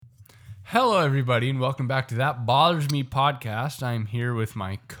Hello, everybody, and welcome back to That Bothers Me podcast. I'm here with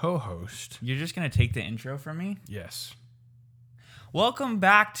my co-host. You're just going to take the intro from me? Yes. Welcome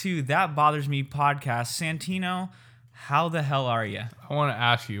back to That Bothers Me podcast. Santino, how the hell are you? I want to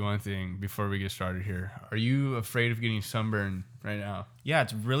ask you one thing before we get started here. Are you afraid of getting sunburned right now? Yeah,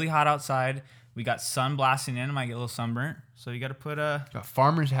 it's really hot outside. We got sun blasting in. I might get a little sunburnt. So you got to put a... Got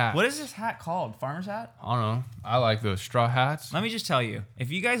farmer's hat. What is this hat called? Farmer's hat? I don't know. I like those straw hats. Let me just tell you.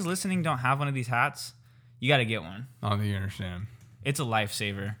 If you guys listening don't have one of these hats, you got to get one. I don't think you understand. It's a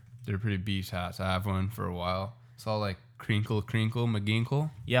lifesaver. They're pretty beast hats. I have one for a while. It's all like crinkle,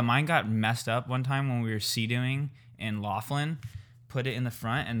 maginkle. Yeah, mine got messed up one time when we were sea-doing in Laughlin. Put it in the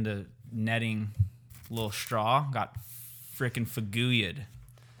front and the netting little straw got freaking fagooyed.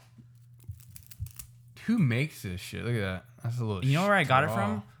 Who makes this shit? Look at that. That's a little You know where I got it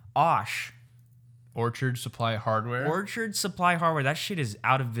from? Osh. Orchard Supply Hardware. Orchard Supply Hardware. That shit is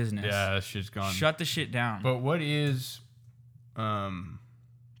out of business. Yeah, that shit's gone. Shut the shit down. But what is,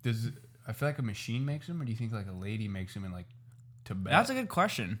 does I feel like a machine makes them, or do you think like a lady makes them in like Tibet? That's a good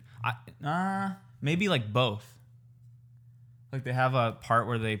question. Maybe like both. Like they have a part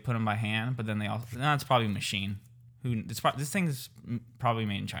where they put them by hand, but then they also. No, it's probably a machine. This thing is probably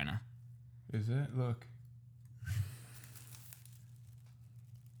made in China. Is it? Look.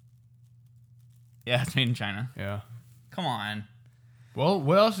 Yeah, it's made in China. Yeah. Come on. Well,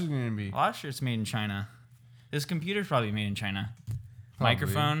 what else is going to be? A lot of shit's made in China. This computer's probably made in China. Probably.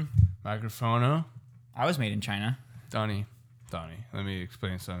 Microphone. Microphono. I was made in China. Donnie, let me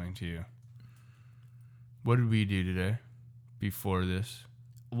explain something to you. What did we do today before this?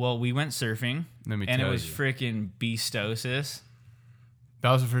 Well, we went surfing. Let me and tell it was you. freaking beastosis.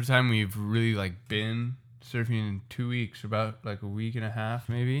 That was the first time we've really like been surfing in 2 weeks, about like a week and a half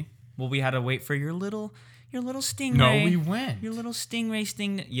maybe. Well, we had to wait for your little stingray. No, we went. Your little stingray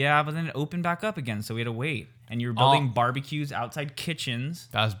sting. Yeah, but then it opened back up again, so we had to wait. And you were building barbecues outside kitchens.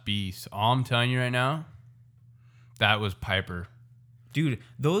 That's beast. All I'm telling you right now, that was Piper. Dude,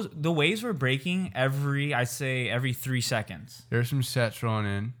 the waves were breaking every 3 seconds. There's some sets rolling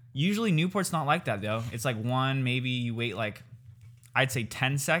in. Usually Newport's not like that though. It's like one, maybe you wait like I'd say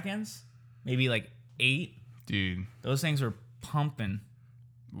 10 seconds, maybe like 8. Dude, Those things were pumping.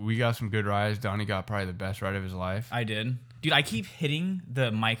 we got some good rides. Donnie got probably the best ride of his life. I did. Dude, I keep hitting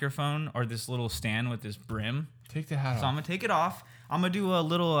the microphone or this little stand with this brim. Take the hat So I'm off. going to take it off. I'm going to do a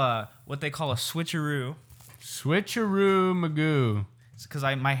little, what they call a switcheroo. Switcheroo Magoo. It's because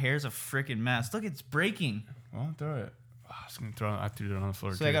my hair's a freaking mess. Look, it's breaking. Well, throw it. Oh, I was gonna throw it. I threw it on the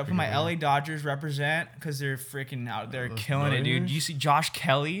floor. So I got to put my LA Dodgers represent because they're freaking out there Those killing it, dude. Dodgers? You see Josh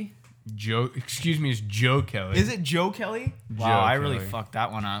Kelly? Excuse me, it's Joe Kelly. Is it Joe Kelly? Joe Wow, I really Kelly. fucked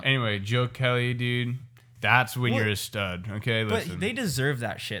that one up. Anyway, Joe Kelly, dude. That's when What? you're a stud. Okay, But listen. they deserve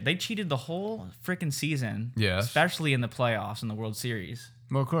that shit. They cheated the whole freaking season. Yes. Especially in the playoffs and the World Series.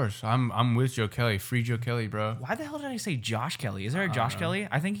 Well, of course. I'm with Joe Kelly. Free Joe Kelly, bro. Why the hell did I say Josh Kelly? Is there a Josh Kelly?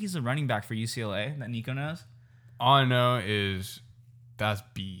 I think he's the running back for UCLA that Nico knows. All I know is that's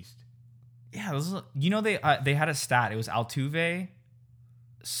beast. Yeah, they had a stat. It was Altuve,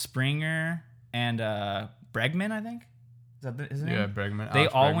 Springer, and Bregman, I think. Is that his name? Yeah, Bregman. They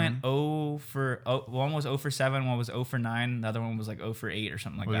Alex all Bregman. went 0 for one was 0 for 7, one was 0 for 9, the other one was like 0 for 8 or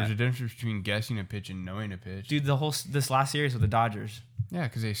something like Well, there's that. a difference between guessing a pitch and knowing a pitch. Dude, this last series with the Dodgers. Yeah,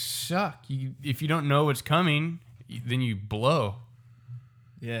 because they suck. If you don't know what's coming, then you blow.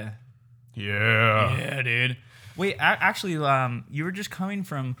 Yeah. Yeah. Yeah, dude. Wait, actually, you were just coming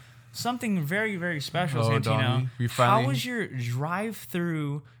from something very, very special, Oh, Santino. Donnie, How was your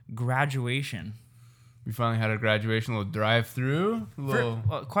drive-through graduation? We finally had a graduation, a little drive-through.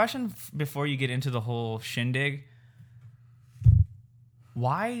 Question before you get into the whole shindig.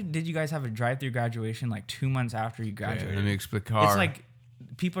 Why did you guys have a drive-through graduation like 2 months after you graduated? Let me explain. It's like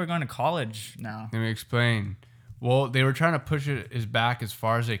people are going to college now. Let me explain. Well, they were trying to push it as back as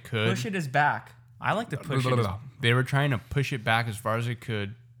far as they could. Push it is back. I like to push it. They were trying to push it back as far as they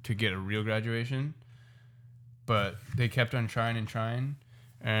could to get a real graduation, but they kept on trying and trying,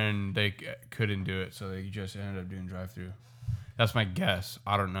 and they couldn't do it, so they just ended up doing drive-through. That's my guess.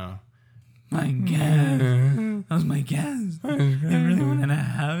 I don't know. My guess. That was my guess. I really wanted to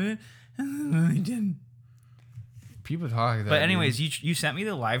have it, and then I didn't. People talk like that. But anyways, you sent me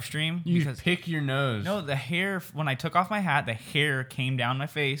the live stream. you because pick your nose. no, the hair, when I took off my hat, the hair came down my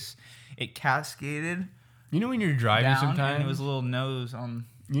face. It cascaded You know when you're driving down, sometimes? and it was a little nose on.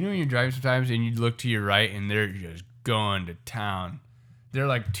 You know when you're driving sometimes and you look to your right and they're just going to town. They're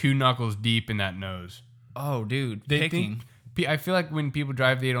like 2 knuckles deep in that nose. Oh, dude, They picking. think I feel like when people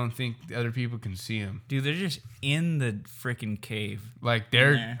drive, they don't think the other people can see them. Dude, they're just in the freaking cave. Like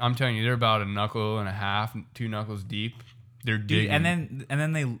I'm telling you, they're about a knuckle and a half, 2 knuckles deep. They're digging. Dude,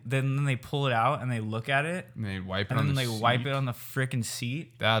 and then they pull it out and they look at it. And they wipe it and on then the they seat. wipe it on the freaking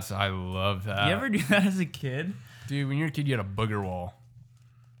seat. I love that. You ever do that as a kid? Dude, when you're a kid, you had a booger wall.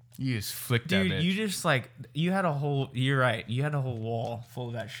 You just flicked that bitch. Dude, you just you're right. You had a whole wall full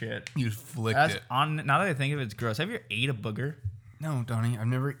of that shit. You just flicked it. Now that I think of it, it's gross. Have you ever ate a booger? No, Donnie, I've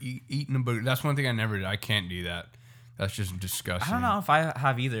never eaten a booger. That's one thing I never did. I can't do that. That's just disgusting. I don't know if I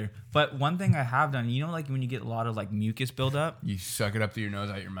have either. But one thing I have done, you know, like when you get a lot of like mucus buildup, you suck it up through your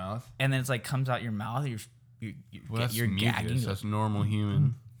nose, out your mouth. and then it's like comes out your mouth. You're gagging. That's normal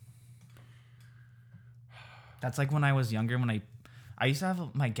human. That's like when I was younger. When I used to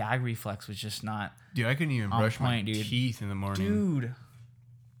have my gag reflex was just not. Dude, I couldn't even brush my dude. teeth in the morning. Dude,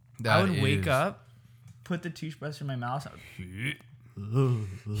 I would wake up, put the toothbrush in my mouth. Even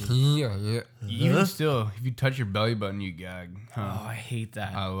still, if you touch your belly button, you gag. Huh? Oh, I hate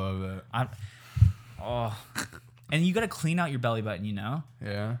that. I love that. And you got to clean out your belly button, you know?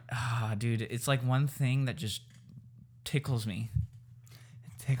 Yeah. Dude, it's like one thing that just tickles me.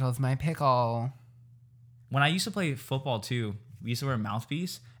 It tickles my pickle. When I used to play football too, we used to wear a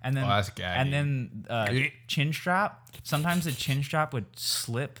mouthpiece, and then that's gaggy. and then chin strap. Sometimes the chin strap would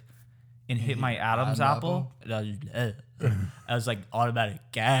slip and hit my Adam's apple. I was like automatic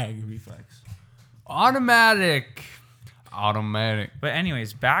gag reflex. Automatic. But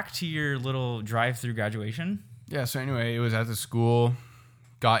anyways, back to your little drive-through graduation. Yeah, so anyway, it was at the school.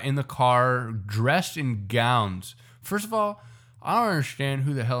 Got in the car, dressed in gowns. First of all, I don't understand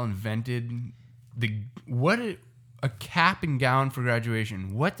who the hell invented a cap and gown for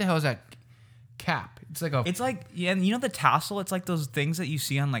graduation. What the hell is that cap? It's like yeah, and you know the tassel? It's like those things that you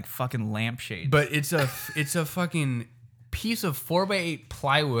see on like fucking lampshades. But it's a fucking piece of 4x8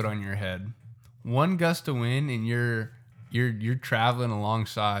 plywood on your head. One gust of wind and you're traveling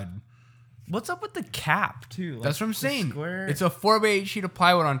alongside. What's up with the cap too? Like, that's what I'm saying. Square... It's a 4x8 sheet of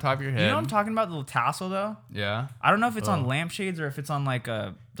plywood on top of your head. You know what I'm talking about? The little tassel though? Yeah. I don't know if it's on lampshades or if it's on like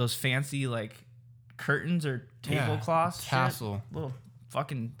those fancy like curtains or tablecloths. Tassel. Shit. Little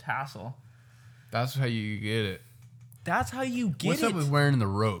fucking tassel. That's how you get it. That's how you get What's it. up with wearing the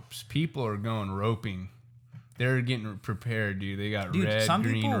ropes? People are going roping. They're getting prepared, dude. They got red, some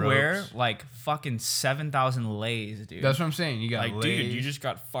green people ropes. wear like fucking 7,000 lays, dude. That's what I'm saying. You got like, lays. dude, you just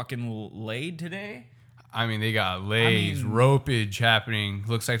got fucking laid today? I mean, they got lays, ropage happening.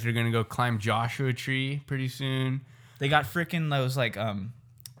 Looks like they're gonna go climb Joshua Tree pretty soon. They got freaking those like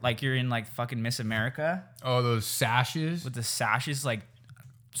you're in like fucking Miss America. Oh, those sashes with the sashes, like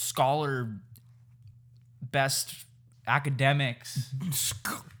scholar best academics.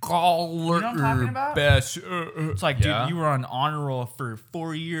 Scholar you know what I'm talking about? Best. It's like, dude, you were on honor roll for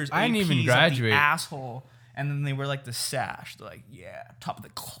 4 years. I didn't even APs graduate. Up the asshole. And then they wear like the sash. They're like, yeah, top of the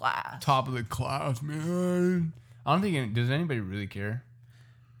class. Top of the class, man. I don't think does anybody really care.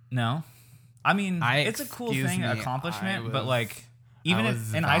 No, I mean it's a cool thing, accomplishment, but like even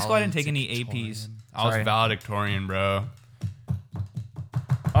in high school, I didn't take any APs. I was valedictorian, bro.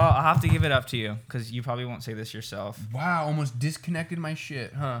 Oh, I'll have to give it up to you because you probably won't say this yourself. Wow, almost disconnected my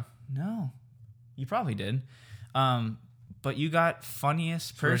shit, huh? No, you probably did. But you got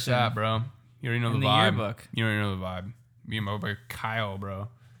funniest person. Where's that, bro? You already know the vibe. Yearbook. You already know the vibe. Me and my boy Kyle, bro.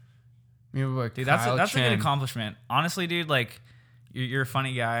 Me and my boy dude, Kyle that's a Chen. good accomplishment. Honestly, dude, like you're a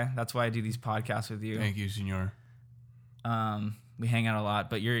funny guy. That's why I do these podcasts with you. Thank you, senor. We hang out a lot,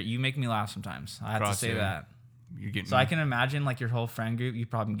 but you make me laugh sometimes. I have to say that. You're getting. So I can imagine like your whole friend group. You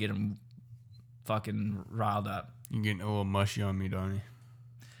probably get them fucking riled up. You're getting a little mushy on me, Donnie.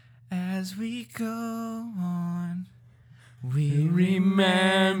 As we go on, we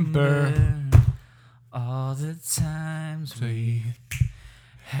remember all the times we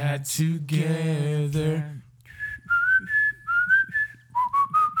had together.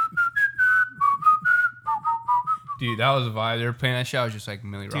 Dude, that was a vibe. They were playing that shit. I was just like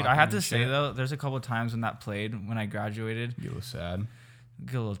Millie Rock. Dude, I have to say though, there's a couple of times when that played when I graduated. You look sad.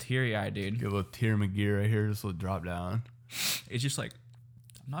 Get a little teary eyed, dude. Get a little tear McGee right here. Just a little drop down. It's just like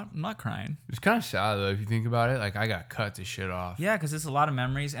I'm not crying. It's kind of sad though if you think about it. Like I got cut this shit off. Yeah, because it's a lot of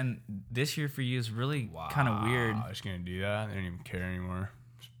memories, and this year for you is really kind of weird. I was gonna do that. They didn't even care anymore.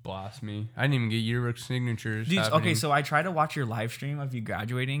 Just blast me. I didn't even get yearbook signatures. Dude, okay, so I tried to watch your live stream of you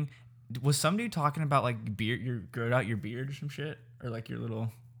graduating. Was some dude talking about like beard? You growed out your beard or some shit, or like your little?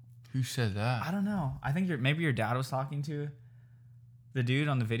 Who said that? I don't know. I think maybe your dad was talking to the dude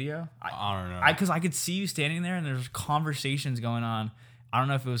on the video. I don't know. Because I could see you standing there and there's conversations going on. I don't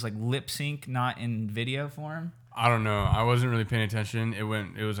know if it was like lip sync, not in video form. I don't know. I wasn't really paying attention. It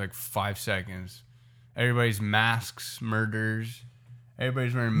was like 5 seconds. Everybody's masks, murders.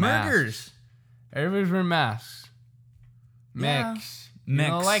 Everybody's wearing masks. Murders. Everybody's wearing masks. Yeah. Mix. Mix.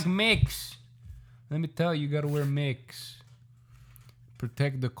 You don't like mix. Let me tell you, you gotta wear mix.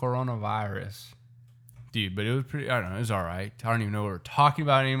 Protect the coronavirus. Dude, but it was pretty, I don't know, it was alright. I don't even know what we're talking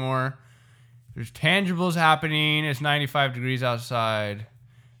about anymore. There's tangibles happening. It's 95 degrees outside.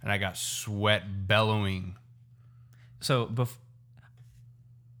 And I got sweat bellowing. So,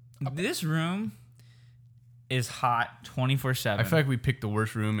 this room is hot 24/7. I feel like we picked the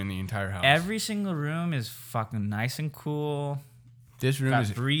worst room in the entire house. Every single room is fucking nice and cool. This room Got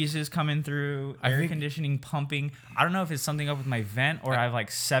is breezes coming through, air conditioning pumping. I don't know if it's something up with my vent or I have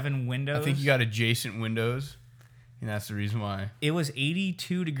like 7 windows. I think you got adjacent windows, and that's the reason why. It was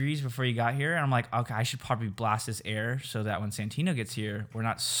 82 degrees before you got here, and I'm like, okay, I should probably blast this air so that when Santino gets here, we're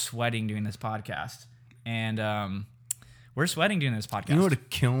not sweating doing this podcast. And we're sweating doing this podcast. You know what a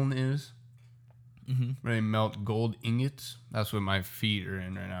kiln is? Mm-hmm. Where they melt gold ingots? That's what my feet are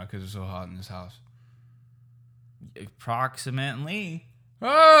in right now because it's so hot in this house. Approximately.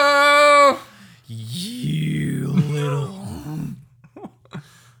 Oh! You little.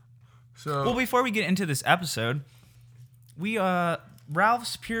 So Well, before we get into this episode, we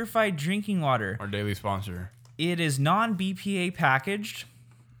Ralph's Purified Drinking Water. our daily sponsor. It is non-BPA packaged.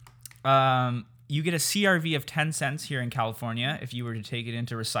 You get a CRV of 10 cents here in California if you were to take it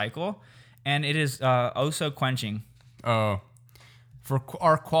into recycle, and it is so quenching. Oh, for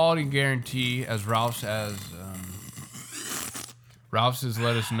our quality guarantee, as Ralph's has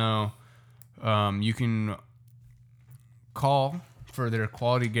let us know, you can call for their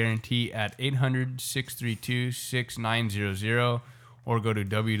quality guarantee at 800-632-6900 or go to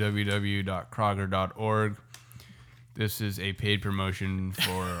www.kroger.org. This is a paid promotion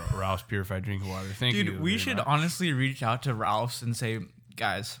for Ralph's Purified Drinking Water. Thank you. Dude, we should honestly reach out to Ralph's and say,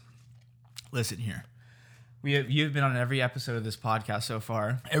 guys, listen here. You've been on every episode of this podcast so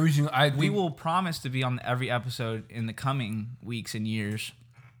far. We will promise to be on every episode in the coming weeks and years.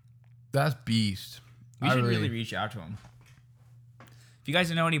 That's beast. We should really reach out to him. If you guys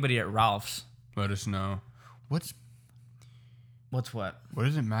know anybody at Ralph's, let us know. what's what? What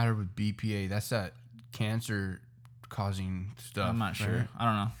does it matter with BPA? That's that cancer causing stuff. I'm not sure. I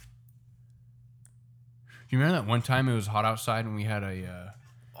don't know. Do you remember that one time it was hot outside and we had a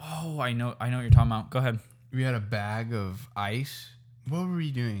Oh, I know what you're talking about. Go ahead. we had a bag of ice? What were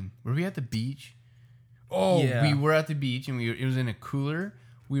we doing? Were we at the beach? Oh, Yeah. we were at the beach and it was in a cooler.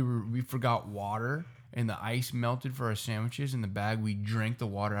 We forgot water and the ice melted for our sandwiches in the bag. We drank the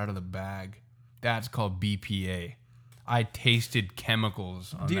water out of the bag. That's called BPA. I tasted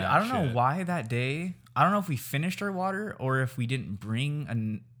chemicals on Dude, that I don't know shit. why that day. I don't know if we finished our water or if we didn't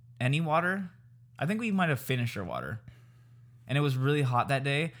bring any water. I think we might have finished our water. And it was really hot that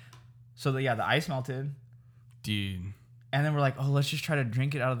day. So, the ice melted. Dude. And then we're like, oh, let's just try to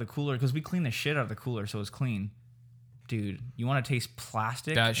drink it out of the cooler. Because we cleaned the shit out of the cooler, so it was clean. Dude, you want to taste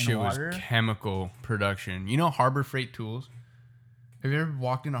plastic That in shit water? was chemical production. You know Harbor Freight tools? Have you ever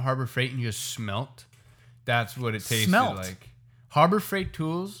walked into Harbor Freight and you just smelt? That's what it tasted like. Harbor Freight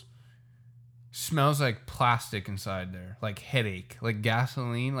tools smells like plastic inside there. Like headache. Like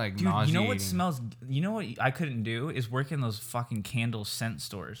gasoline. Like Dude, nauseating. you know what smells... You know what I couldn't do? Is work in those fucking candle scent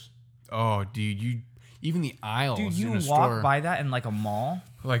stores. Oh, dude. Even the aisles Dude, you in a walk store. by that in like a mall.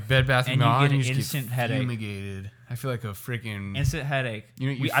 Like Bed Bath & and you Beyond. get an just instant headache. fumigated. I feel like a freaking... Instant headache. You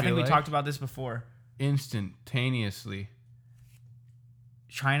know what you I think feel we like? talked about this before. Instantaneously.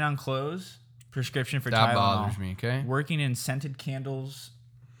 Trying on clothes, prescription for That Tylenol. bothers me, okay? Working in scented candles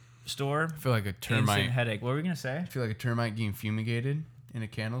store, I feel like a termite. instant headache. What were we gonna say? I feel like a termite getting fumigated in a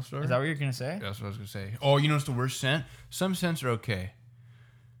candle store. Is that what you're gonna say? That's what I was gonna say. Oh, you know what's the worst scent? Some scents are okay.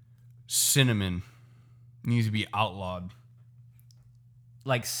 Cinnamon needs to be outlawed.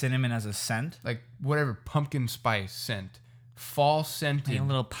 Like cinnamon as a scent? Like whatever pumpkin spice scent, fall scented. My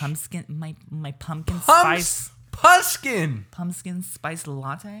little pumpkin, my pumpkin spice, Pumpkin. pumpkin spice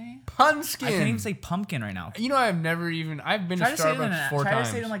latte. Pumpkin. I can't even say pumpkin right now. You know, I've been Try to to say it in Starbucks 4 try times.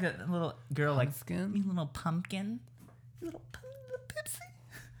 to say it in like a little girl, Pumpkin? like you little pumpkin, you little Pepsi.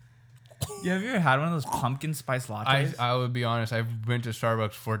 Yeah, have you ever had one of those pumpkin spice lattes? I would be honest. I've been to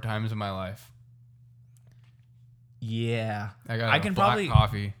Starbucks 4 times in my life. Yeah, I got I a can black probably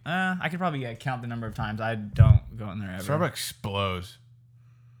coffee. I could probably count the number of times I don't go in there ever. Starbucks blows.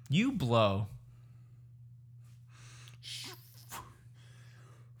 You blow.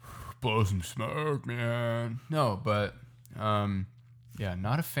 Blow some smoke, man. No, but yeah,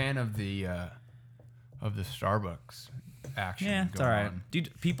 not a fan of the Starbucks action. Yeah, it's going all right, on. dude.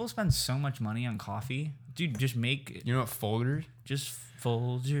 People spend so much money on coffee Dude, just make You know what Folgers? just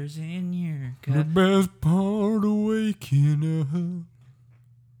Folgers in your The cup. best part of waking up.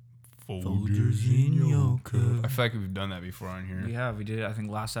 Folgers in your cup. I feel like we've done that before on here. We did it, I think,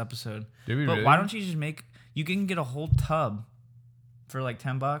 last episode. Did we But really? why don't you just make... You can get a whole tub for like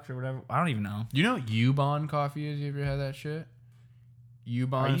 $10 or whatever. I don't even know. You know what Ubon coffee is? You ever had that shit?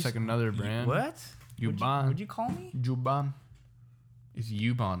 Ubon is like another brand. What? Ubon. Would you call me? Ubon. It's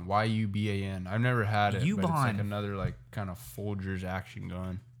Ubon. Yuban. I've never had it, but it's like Ubon. another like kind of Folgers action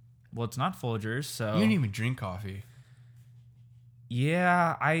going. Well, it's not Folgers, so... You don't even drink coffee.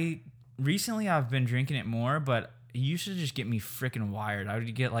 Yeah, recently I've been drinking it more, but it used to just get me freaking wired. I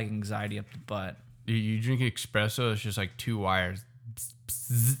would get like anxiety up the butt. You drink espresso, it's just like 2 wires.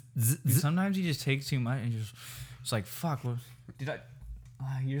 Dude, sometimes you just take too much and it's like, fuck, what did I...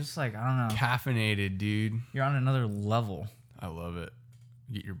 you're just like, I don't know. Caffeinated, dude. You're on another level. I love it.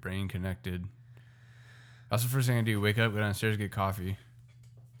 Get your brain connected. That's the first thing I do. Wake up, go downstairs, get coffee.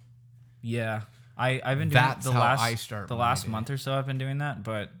 Yeah. I've been doing That's the how last I start the my last day. month or so I've been doing that,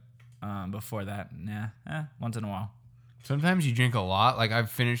 but before that, once in a while. Sometimes you drink a lot. Like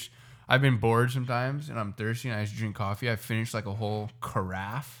I've been bored sometimes and I'm thirsty and I just drink coffee. I finished like a whole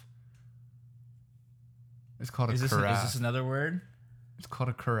carafe. It's called a Is carafe. this another word? It's called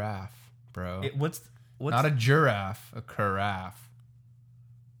a carafe, bro. What's Not a giraffe, a carafe.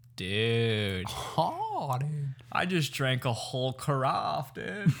 dude? Oh, dude. I just drank a whole carafe,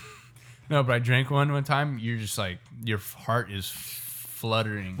 dude. No, but I drank one time. You're just like, your heart is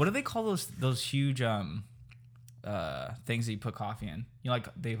fluttering. What do they call those huge things that you put coffee in? You know, like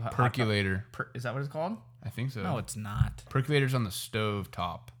they Percolator. Is that what it's called? I think so. No, it's not. Percolator's on the stove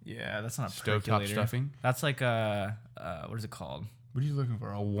top. Yeah, that's not a Stovetop percolator. stuffing? That's like what is it called? What are you looking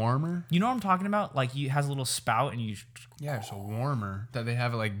for? A warmer? You know what I'm talking about? Like it has a little spout and you Yeah, it's a warmer that they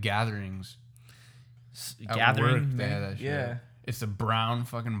have at like gatherings. At gathering. work, they have that shit. Yeah. It's a brown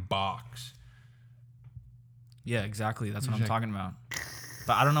fucking box. Yeah, exactly. That's what I'm Check. talking about.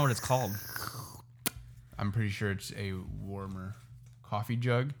 But I don't know what it's called. I'm pretty sure it's a warmer. Coffee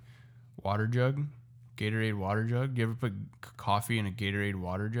jug, water jug, Gatorade water jug. Do you ever put coffee in a Gatorade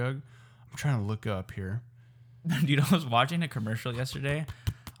water jug? I'm trying to look up here. Dude, I was watching a commercial yesterday.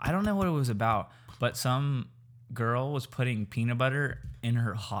 I don't know what it was about, but some girl was putting peanut butter in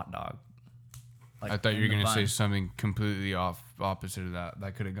her hot dog. Like I thought you were in the going to say bun. something completely opposite of that.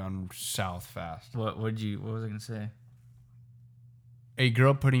 That could have gone south fast. What was I gonna say? A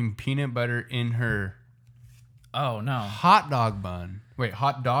girl putting peanut butter in her Oh no. hot dog bun. Wait,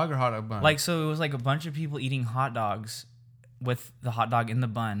 hot dog or hot dog bun? Like, so it was like a bunch of people eating hot dogs with the hot dog in the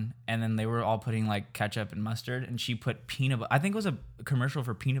bun, and then they were all putting like ketchup and mustard, and she put peanut butter. I think it was a commercial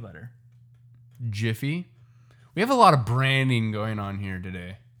for peanut butter. Jiffy. We have a lot of branding going on here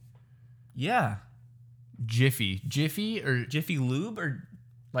today. Yeah. Jiffy or Jiffy Lube, or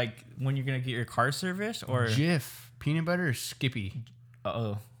like when you're gonna get your car serviced, or Jif. Peanut butter or Skippy?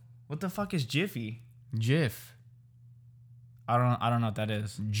 what the fuck is Jiffy? Jif. I don't know what that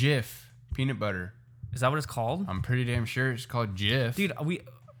is. Jif. Peanut butter. Is that what it's called? I'm pretty damn sure it's called Jif. Dude,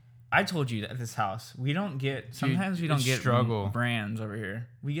 I told you at this house, we don't get, sometimes we don't it's get struggle. brands over here.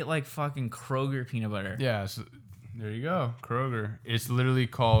 We get like fucking Kroger peanut butter. Yeah, so there you go. Kroger. It's literally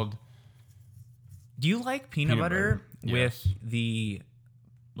called Do you like peanut butter Yes. with the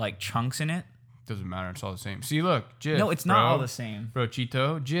like chunks in it? Doesn't matter. It's all the same. See, look. Jif. No, it's not all the same. Bro,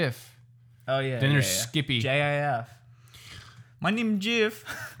 Cheeto. Jif. Oh yeah. Then there's yeah. Skippy. JIF. My name is Jif.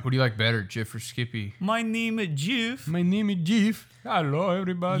 What do you like better, Jif or Skippy? My name is Jif. My name is Jif. Hello,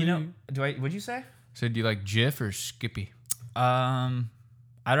 everybody. You know, what'd you say? So do you like Jif or Skippy? I'd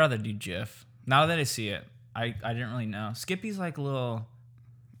rather do Jif. Now that I see it, I didn't really know. Skippy's like a little.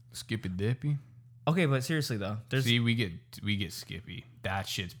 Skippy Dippy? Okay, but seriously though, there's. See, we get Skippy. That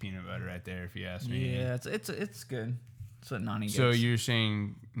shit's peanut butter right there, if you ask me. Yeah, it's good. That's what Nani gets. So you're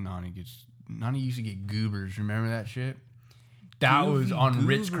saying Nani used to get goobers. Remember that shit? That was Goofy on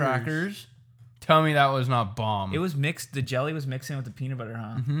Ritz Goobers. crackers. Tell me that was not bomb. It was mixed. The jelly was mixing with the peanut butter,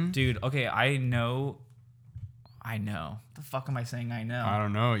 huh? Mm-hmm. Dude, okay, I know. The fuck am I saying? I know. I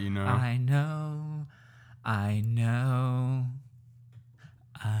don't know, you know. I know. I know.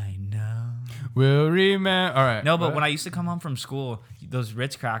 I know. Will remember. All right. No, but what? when I used to come home from school, those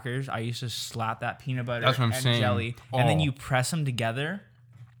Ritz crackers, I used to slap that peanut butter That's what I'm and saying. jelly, and then Oh. you press them together,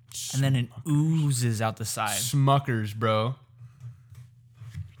 and then it oozes out the side. Smuckers, bro.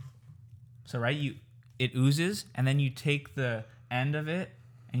 So right, it oozes, and then you take the end of it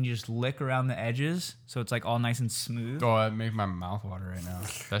and you just lick around the edges, so it's like all nice and smooth. Oh, that makes my mouth water right now.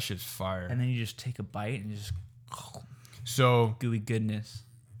 That shit's fire. And then you just take a bite and just So gooey goodness.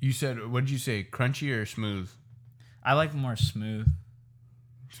 You said, what did you say? Crunchy or smooth? I like more smooth.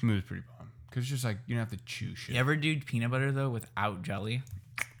 Smooth, pretty bomb. Because it's just like, you don't have to chew shit. You ever do peanut butter, though, without jelly?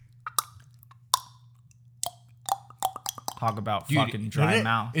 Talk about fucking dry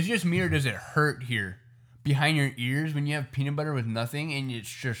mouth. It's just me, or does it hurt here? Behind your ears when you have peanut butter with nothing and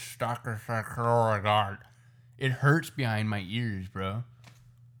it's just stuck. Oh my God. It hurts behind my ears, bro.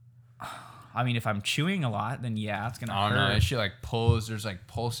 I mean, if I'm chewing a lot, then yeah, it's gonna hurt. I don't know. That shit like pulls. There's like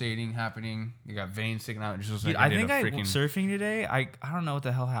pulsating happening. You got veins sticking out. It just looks Dude, like I think I surfing today. I don't know what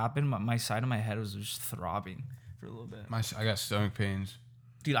the hell happened, but my side of my head was just throbbing for a little bit. I got stomach pains.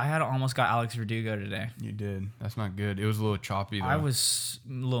 Dude, I had almost got Alex Verdugo today. You did. That's not good. It was a little choppy though. I was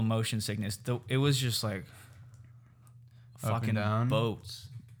a little motion sickness. It was just like fucking down. boats.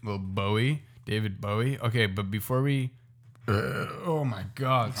 Little Bowie, David Bowie. Okay, but before we, oh my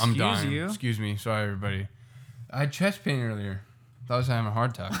God, I'm dying. You? Excuse me. Sorry, everybody. I had chest pain earlier. Thought I was having a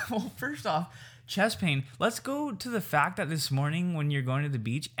heart attack. Well, first off, chest pain. Let's go to the fact that this morning when you're going to the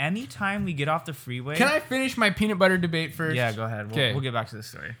beach, anytime we get off the freeway. Can I finish my peanut butter debate first? Yeah, go ahead. Okay. We'll get back to the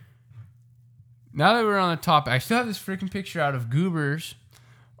story. Now that we're on the topic, I still have this freaking picture out of Goobers.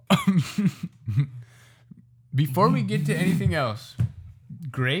 Before we get to anything else,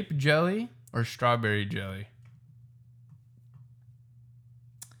 grape jelly or strawberry jelly?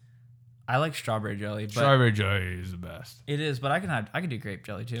 I like strawberry jelly. But Strawberry jelly is the best. It is, but I can do grape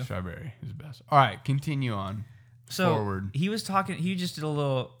jelly too. Strawberry is the best. All right, continue on. So Forward. he was talking. He just did a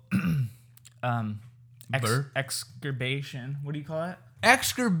little Burr? excavation. What do you call it?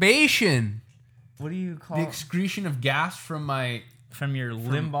 Excavation. What do you call The excretion of gas from my... from your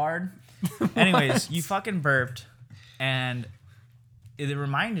limbard? Anyways, you fucking burped, and it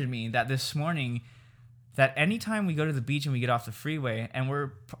reminded me that this morning, that anytime we go to the beach and we get off the freeway, and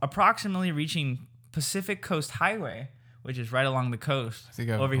we're approximately reaching Pacific Coast Highway, which is right along the coast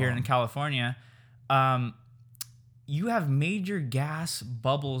over here in California, you have major gas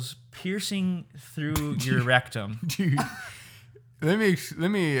bubbles piercing through your rectum. Dude, let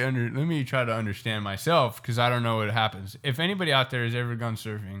me try to understand myself, because I don't know what happens. If anybody out there has ever gone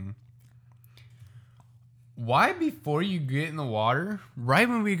surfing, why before you get in the water, right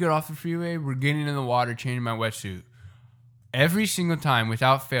when we get off the freeway, we're getting in the water, changing my wetsuit. Every single time,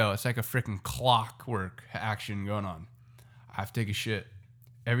 without fail, it's like a freaking clockwork action going on. I have to take a shit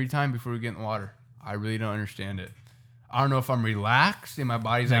every time before we get in the water. I really don't understand it. I don't know if I'm relaxed and my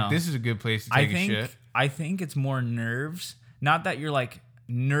body's like, this is a good place to take a shit. I think it's more nerves. Not that you're like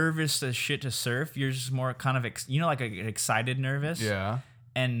nervous as shit to surf. You're just more kind of, like an excited nervous. Yeah.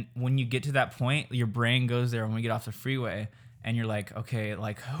 And when you get to that point, your brain goes there when we get off the freeway, and you're like, okay,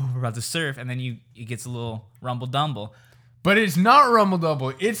 like, we're about to surf, and then it gets a little rumble dumble. But it's not rumble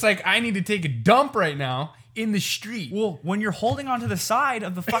double. It's like I need to take a dump right now in the street. Well, when you're holding onto the side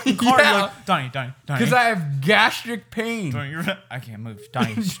of the fucking car, Yeah. you're like, Donnie. Because I have gastric pain. Donnie, I can't move.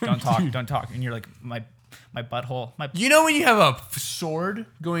 Donnie, don't talk. And you're like, my butthole. You know when you have a sword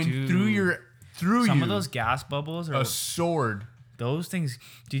going through you? Some of those gas bubbles are a sword. Those things.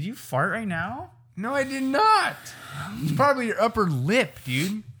 Did you fart right now? No, I did not. It's probably your upper lip,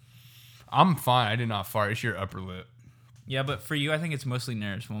 dude. I'm fine. I did not fart. It's your upper lip. Yeah, but for you, I think it's mostly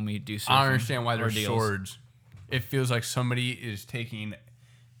nerves when we do surfing. I don't understand why there's ordeals. swords. It feels like somebody is taking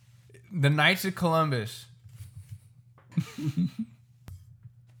the Knights of Columbus.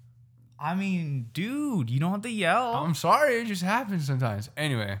 I mean, dude, you don't have to yell. I'm sorry. It just happens sometimes.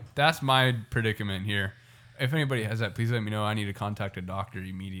 Anyway, that's my predicament here. If anybody has that, please let me know. I need to contact a doctor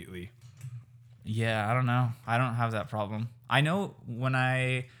immediately. Yeah, I don't know. I don't have that problem. I know when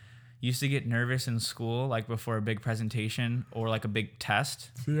I used to get nervous in school, like before a big presentation or like a big test.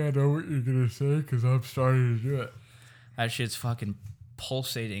 See, I know what you're going to say because I'm starting to do it. That shit's fucking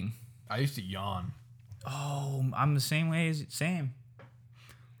pulsating. I used to yawn. Oh, I'm the same way. Same.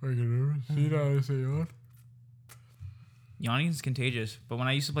 Are you nervous? See how I say yawn? Yawning is contagious. But when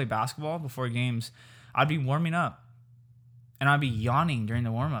I used to play basketball before games, I'd be warming up and I'd be yawning during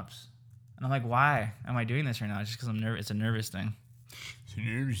the warm-ups. And I'm like, why am I doing this right now? It's just because I'm nervous. It's a nervous thing. It's an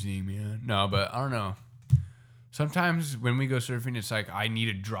interesting, man. No, but I don't know. Sometimes when we go surfing, it's like I need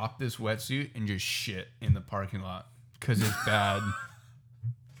to drop this wetsuit and just shit in the parking lot because it's bad.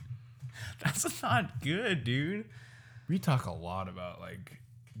 That's not good, dude. We talk a lot about like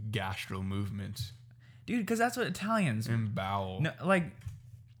gastro movements. Dude, because that's what Italians... And bowel. No, like...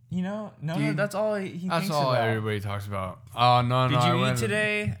 No, Dude, that's all he thinks about. That's all everybody talks about. Oh, no. Did you eat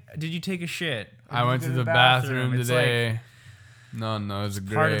today? Did you take a shit? I went to the bathroom today. No, it's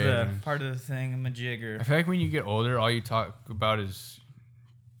great. Part of the thing, I'm a jigger. I feel like when you get older, all you talk about is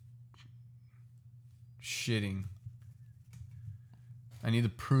shitting. I need the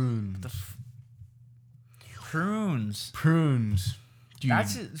prunes. Prunes. Prunes. Dude,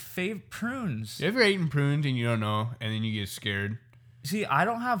 That's his favorite. Prunes. you ever eaten prunes and you don't know, and then you get scared? See, I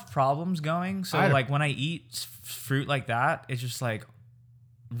don't have problems going, so like when I eat fruit like that, it's just like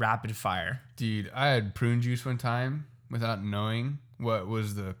rapid fire. Dude, I had prune juice one time without knowing what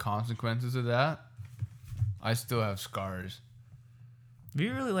was the consequences of that. I still have scars. We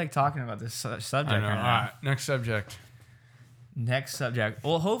really like talking about this subject I know. right All now. right, next subject. Next subject.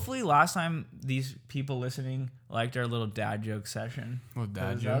 Well, hopefully last time these people listening liked our little dad joke session. Well, dad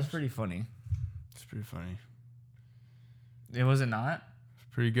That was jokes. pretty funny. It's pretty funny. It was it not? It's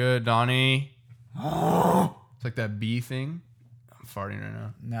pretty good, Donnie. It's like that bee thing. I'm farting right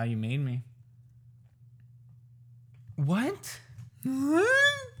now. Now you made me. What?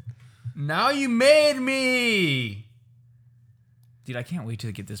 Now you made me. Dude, I can't wait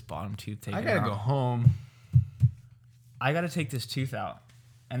to get this bottom tooth taken out. I gotta go home. I gotta take this tooth out.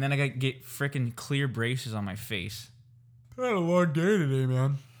 And then I gotta get freaking clear braces on my face. I had a long day today,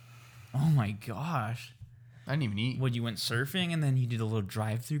 man. Oh my gosh. I didn't even eat. What, you went surfing and then you did a little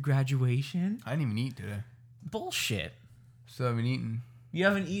drive-through graduation? I didn't even eat today. Bullshit. Still haven't eaten. You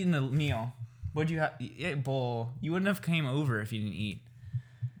haven't eaten a meal. What'd you have? Bull. You wouldn't have came over if you didn't eat.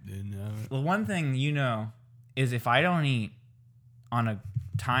 Didn't have it. The one thing you know is if I don't eat on a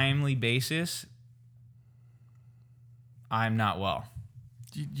timely basis, I'm not well.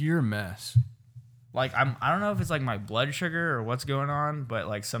 You're a mess. Like I don't know if it's like my blood sugar or what's going on, but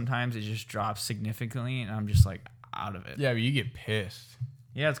like sometimes it just drops significantly and I'm just like out of it. Yeah, but you get pissed.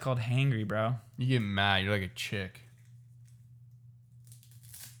 Yeah, it's called hangry, bro. You get mad. You're like a chick.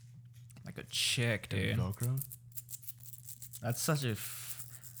 Like a chick, dude. Velcro? That's such a.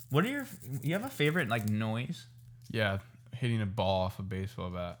 What are your? You have a favorite like noise? Yeah, hitting a ball off a baseball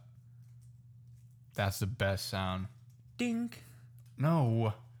bat. That's the best sound. Dink.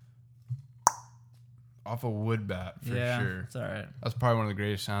 No. Off a wood bat, for Yeah, sure. it's all right. That's probably one of the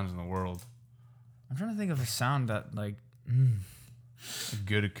greatest sounds in the world. I'm trying to think of a sound that like. A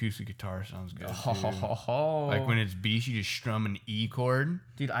good acoustic guitar sounds good. Oh, Like when it's beast, you just strum an E chord.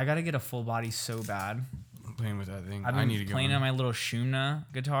 dude, I gotta get a full body so bad. I'm playing with that thing. I've I been need to get playing one. on my little Shumna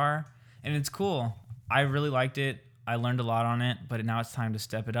guitar, and it's cool. I really liked it. I learned a lot on it, but now it's time to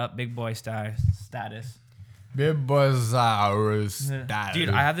step it up. Big boy status. Bibosaurus status. Dude,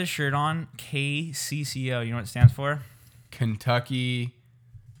 I have this shirt on, KCCO. You know what it stands for? Kentucky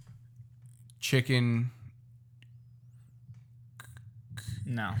chicken.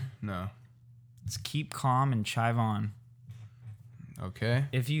 No. No. It's keep calm and chive on. Okay.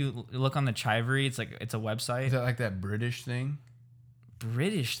 If you look on the Chivery, it's like it's a Is website. that like that British thing?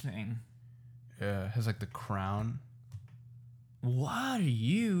 British thing. Yeah. It has like the crown. What are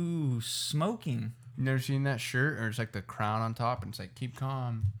you smoking? You never seen that shirt? Or it's like the crown on top and it's like keep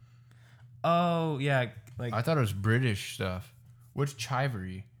calm. Oh yeah, like I thought it was British stuff. What's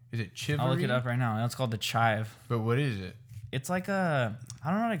chivery? Is it chivalry? I'll look it up right now. It's called the Chive. But what is it? It's like a I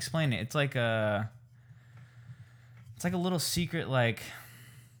don't know how to explain it. It's like a little secret like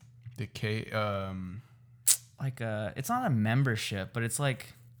The it's not a membership, but it's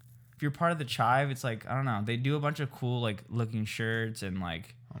like if you're part of the Chive, it's like I don't know. They do a bunch of cool like looking shirts and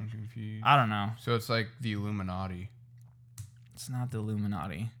like I'm confused. I don't know. So it's like the Illuminati. It's not the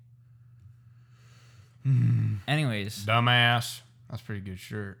Illuminati. Anyways, Dumbass. That's a pretty good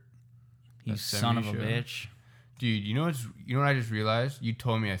shirt. you That son of a 70s show. bitch. Dude, you know what I just realized? You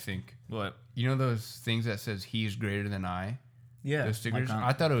told me, I think. What? You know those things that says he's greater than I? Yeah. Those stickers? like,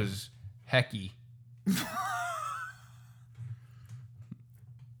 I thought it was Hecky.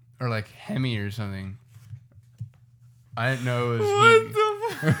 Or like Hemi or something. I didn't know it was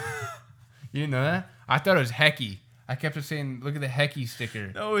You didn't know that? I thought it was Hecky. I kept on saying, look at the Hecky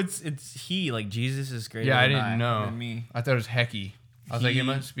sticker. No, it's he. Like Jesus is greater. Yeah, I than didn't know. Than me. I thought it was Hecky. I was like, it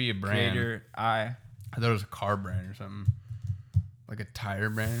must be a brand. Greater I. I thought it was a car brand or something. Like a tire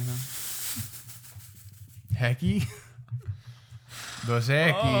brand or something. Hecky? Dos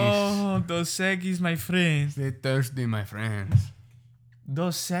Equis. Oh, Dos Equis, my friends. Stay thirsty, my friends.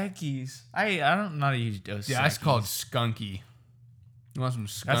 Dos Equis. I don't know how to use Dos Yeah, that's Equis. called Skunky. You want some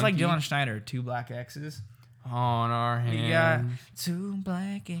Skunky? That's like Dylan Schneider. 2 black X's. On our hands. We got 2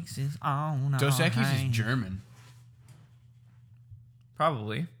 black X's on Dos our Equis hands. is German.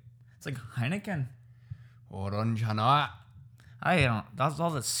 Probably. It's like Heineken. Orangehanat. I don't. That's all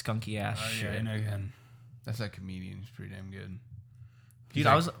that skunky ass shit. Again. That's that comedian. He's pretty damn good. Dude, He's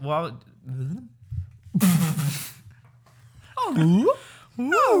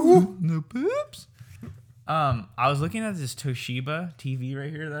no poops. I was looking at this Toshiba TV right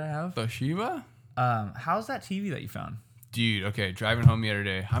here that I have. Toshiba? How's that TV that you found? Dude, okay, driving home the other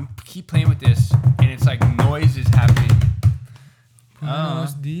day. Keep playing with this, and it's like noise is happening.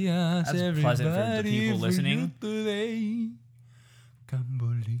 Buenos dias, that's pleasant for the people listening.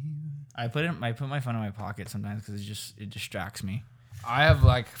 I put my phone in my pocket sometimes because it distracts me. I have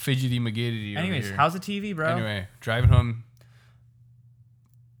like fidgety McGiddy. Anyways, how's the TV, bro? Anyway, driving home.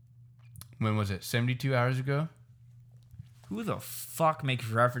 When was it? 72 hours ago? Who the fuck makes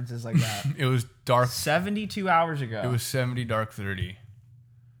references like that? It was dark. 72 hours ago. It was 70, dark 30.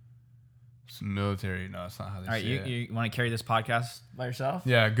 It's military. No, it's not how they All right, say it. you want to carry this podcast by yourself?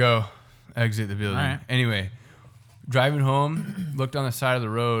 Yeah, go. Exit the building. All right. Anyway, driving home, looked on the side of the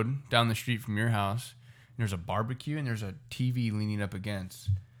road down the street from your house. And there's a barbecue and there's a TV leaning up against.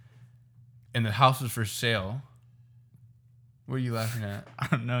 And the house was for sale. What are you laughing at? I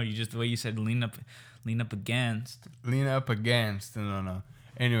don't know. You just the way you said lean up against. Lean up against. No.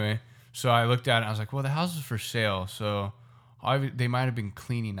 Anyway, so I looked at it and I was like, well, the house is for sale. So they might have been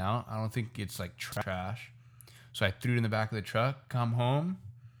cleaning out. I don't think it's like trash. So I threw it in the back of the truck. Came home.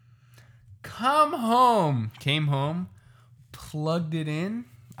 Came home. Plugged it in.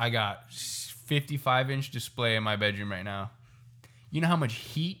 I got 55-inch display in my bedroom right now. You know how much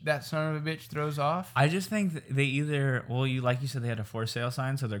heat that son of a bitch throws off? I just think that they either, well, like you said, they had a for sale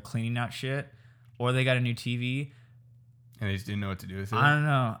sign, so they're cleaning out shit, or they got a new TV. And they just didn't know what to do with it? I don't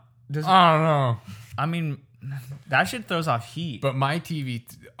know. I don't know. I mean, that shit throws off heat. But my TV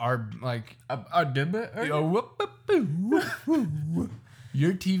are like...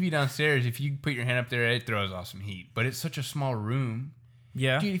 Your TV downstairs, if you put your hand up there, it throws off some heat. But it's such a small room.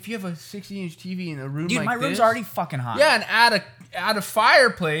 Yeah. Dude, if you have a 60-inch TV in a room Dude, like my this... room's already fucking hot. Yeah, and add a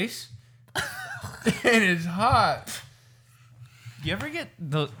fireplace, and it's hot. You ever get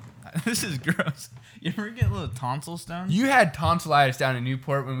the... This is gross. You ever get little tonsil stones? You had tonsillitis down in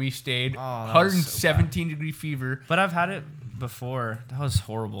Newport when we stayed. 117-degree fever. But I've had it before. That was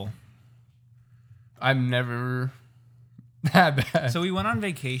horrible. I've never had that. So we went on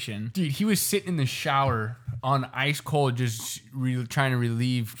vacation. Dude, he was sitting in the shower on ice cold, just trying to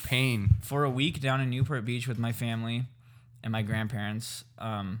relieve pain. For a week down in Newport Beach with my family and my grandparents.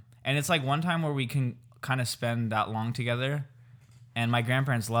 And it's like one time where we can kind of spend that long together. And my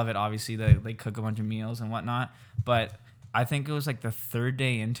grandparents love it, obviously. They cook a bunch of meals and whatnot. But I think it was like the third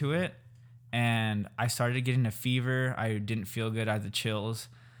day into it. And I started getting a fever. I didn't feel good. I had the chills.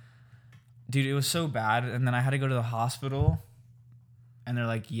 Dude, it was so bad. And then I had to go to the hospital. And they're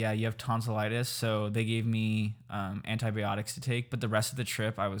like, yeah, you have tonsillitis. So they gave me antibiotics to take. But the rest of the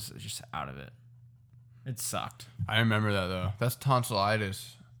trip, I was just out of it. It sucked. I remember that, though. That's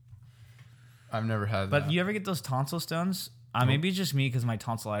tonsillitis. I've never had that. But you ever get those tonsil stones? Nope. Maybe it's just me because of my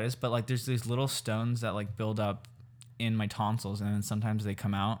tonsillitis. But like there's these little stones that like build up in my tonsils. And then sometimes they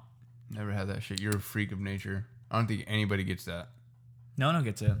come out. Never had that shit. You're a freak of nature. I don't think anybody gets that. No one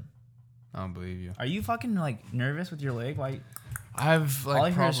gets it. I don't believe you. Are you fucking like nervous with your leg? Why? I have All I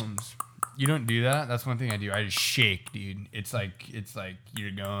like hear is- problems. You don't do that? That's one thing I do. I just shake, dude. It's like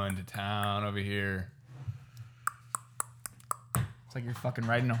you're going to town over here. It's like you're fucking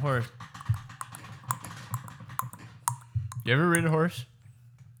riding a horse. You ever rid a horse?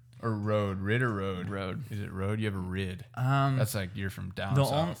 Or rode? Rid or rode? Rode. Is it rode? You ever rid? That's That's like you're from down the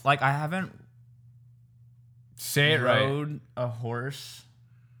south. only like I haven't Say it right. rode a horse,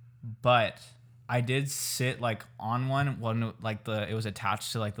 but I did sit like on one when like it was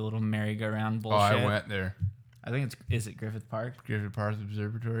attached to like the little merry-go-round Oh, bullshit. I went there. I think is it Griffith Park? Griffith Park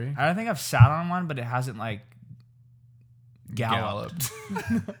Observatory. I don't think I've sat on one, but it hasn't like galloped.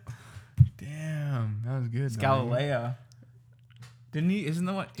 Damn, that was good. It's Donnie. Galileo. Didn't he? Isn't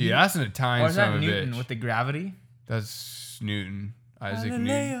the one? Dude, that's an Italian Or is son that of a Newton bitch. with the gravity? That's Newton. Isaac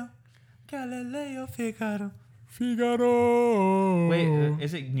Newton. Galileo Figaro. Figaro. Wait,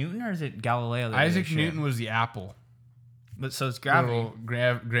 is it Newton or is it Galileo? that did Isaac this shit? Newton was the apple. But so it's gravity.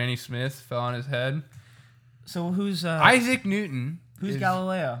 Little Granny Smith fell on his head. So who's Isaac Newton. who's is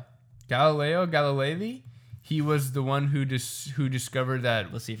Galileo? Galileo Galilei. He was the one who discovered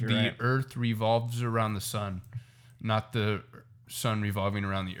that Let's see if you're the right. Earth revolves around the sun, not the sun revolving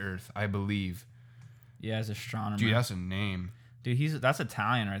around the Earth. I believe. Yeah, as astronomer. Dude, that's a name. Dude, that's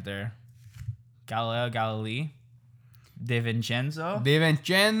Italian right there. Galileo Galilei. De Vincenzo. De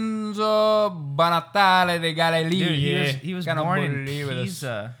Vincenzo Bonatale de Galilei. Dude, he was born in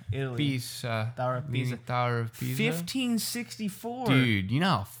Pisa, Italy. Pisa. Tower of Pisa. Tower of Pisa. 1564. Dude, you know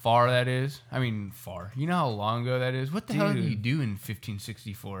how far that is? I mean, far. You know how long ago that is? What the hell did Dude. you do in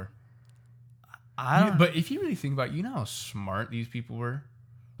 1564? I don't. But if you really think about it, you know how smart these people were?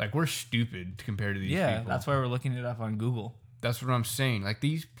 Like, we're stupid compared to these yeah, people. that's why we're looking it up on Google. That's what I'm saying. Like,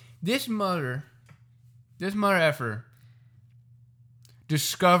 this mother effer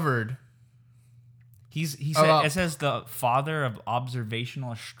discovered. He said it says the father of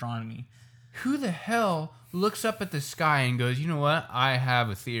observational astronomy. Who the hell looks up at the sky and goes, you know what? I have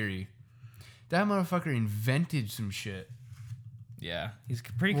a theory. That motherfucker invented some shit. Yeah, he's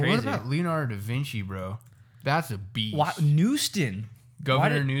pretty Well, crazy. what about Leonardo da Vinci, bro? That's a beast. Newton?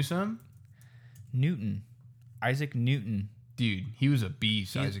 Governor Newsom? Newton. Isaac Newton. Dude, he was a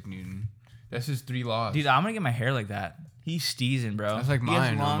beast, Isaac Newton. That's his 3 laws. Dude, I'm gonna get my hair like that. He's steezing, bro. That's like he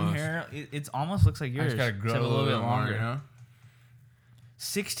mine, has long almost. hair. It almost looks like I yours. just gotta grow except a little bit longer, longer. huh?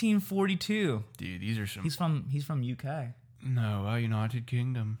 1642. Dude, these are some... He's from UK. No, United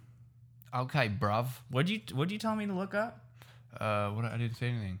Kingdom. Okay, bruv. What'd you tell me to look up? What? I didn't say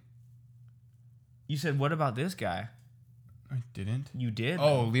anything. You said, what about this guy? I didn't. You did.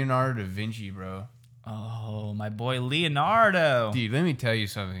 Oh, Leonardo da Vinci, bro. Oh, my boy Leonardo. Dude, let me tell you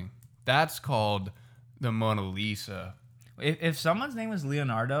something. That's called the Mona Lisa. If someone's name was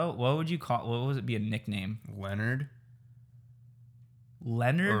Leonardo, what would it be a nickname? Leonard?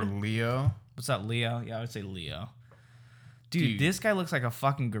 Leonard? Or Leo? What's that, Leo? Yeah, I would say Leo. Dude, this guy looks like a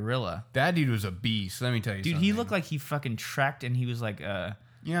fucking gorilla. That dude was a beast. Let me tell you something. Dude, he looked like he fucking trekked and he was like a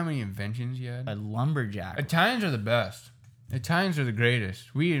You know how many inventions he had? lumberjack. Italians are the best. Italians are the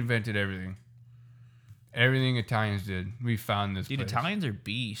greatest. We invented everything. Everything Italians did. We found this Dude, place. Italians are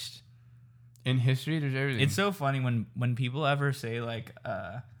beast. In history, there's everything. It's so funny when people ever say like,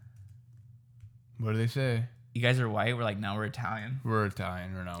 What do they say? you guys are white, we're like, no, we're Italian. We're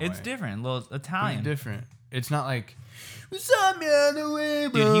Italian. We're not It's white. different. Little Italian. It's different. It's not like, what's up, man? The way,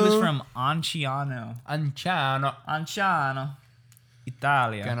 bro? Dude, he was from Anciano,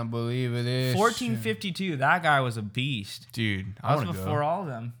 Italia. Can't believe it is. 1452. That guy was a beast. Dude, That I was want to before go. all of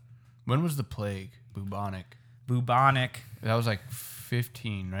them. When was the plague? Bubonic. Bubonic That was like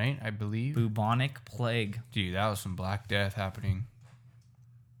 15, right? I believe. plague. Dude, that was some Black Death happening.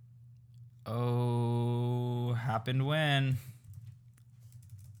 Oh, happened when?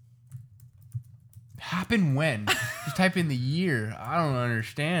 Happened when? Just type in the year. I don't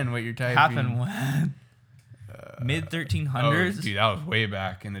understand what you're typing. Happened when? Mid Oh, 1300s. dude, that was way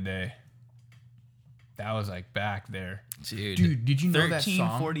back in the day. That was like back there. Dude, did you know that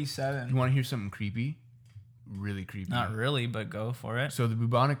song? 1347. You want to hear something creepy? Really creepy. Not really, but go for it. So the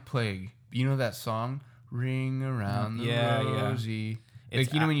bubonic plague. You know that song? Ring around the rosy. It's,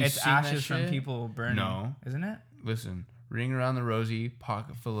 Like, you know when you it's sing that ashes from shit? people burning. No. Isn't it? Listen, ring around the rosy,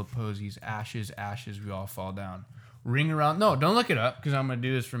 pocket full of posies, ashes, ashes, we all fall down. Ring around. No, don't look it up because I'm gonna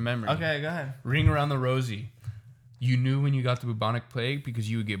do this from memory. Okay, go ahead. Ring around the rosy. You knew when you got the bubonic plague because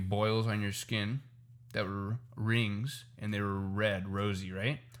you would get boils on your skin that were rings and they were red, rosy,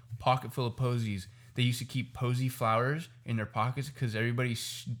 right? Pocket full of posies. They used to keep posy flowers in their pockets because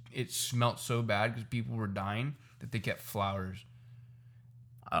it smelt so bad because people were dying that they kept flowers.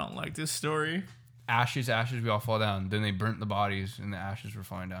 I don't like this story. Ashes, ashes, we all fall down. Then they burnt the bodies and the ashes were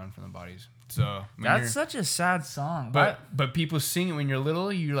falling down from the bodies. So That's such a sad song. but people sing it when you're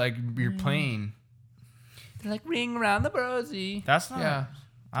little. You're playing. They're like ring around the rosy. That's not. Yeah,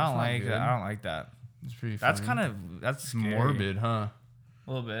 I don't not like good. that. I don't like that. it's pretty. Funny. That's kind of that's scary. morbid, huh?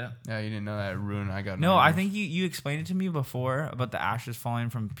 A little bit. Yeah, you didn't know that ruined. I got No, I nervous. think you explained it to me before about the ashes falling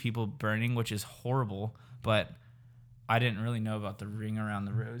from people burning, which is horrible. But I didn't really know about the ring around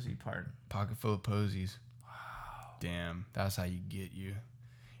the rosy part. Pocket full of posies. Wow. Damn, that's how you get you.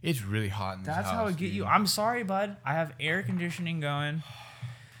 It's really hot in this That's house. how it get you. dude. I'm sorry, bud. I have air conditioning going.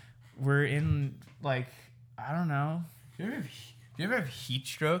 We're in like I don't know. Do you ever have heat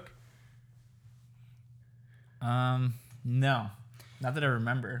stroke? No, not that I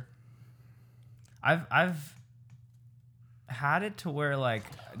remember. I've had it to where like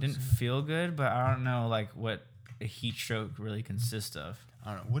I didn't feel good, but I don't know like what a heat stroke really consists of.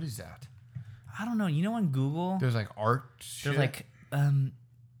 I don't know. What is that? I don't know. You know on Google, There's like art. Shit. they're like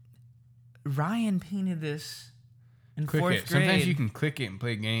Ryan painted this in click fourth it. grade. Sometimes you can click it and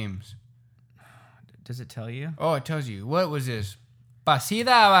play games. Does it tell you? Oh, it tells you. What was this?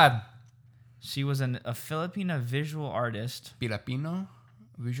 Pasida She was a Filipina visual artist. Filipino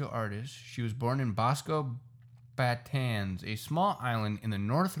visual artist. She was born in Basco Batans, a small island in the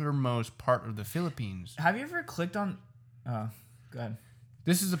northernmost part of the Philippines. Have you ever clicked on? Oh, go ahead.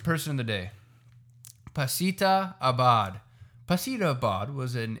 This is the person of the day. Pasita Abad. Pasita Abad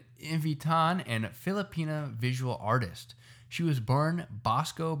was an Invitan and Filipina visual artist. She was born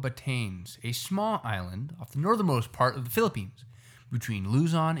Basco Batanes, a small island off the northernmost part of the Philippines, between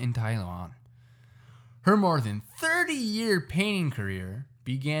Luzon and Taiwan. Her more than 30-year painting career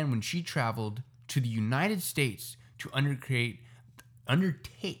began when she traveled to the United States to undertake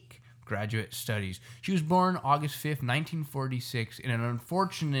postgraduate studies. She was born August 5th, 1946, and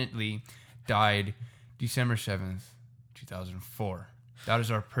unfortunately died December 7th, 2004. That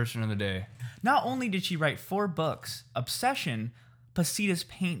is our person of the day. Not only did she write 4 books, Obsession, Positas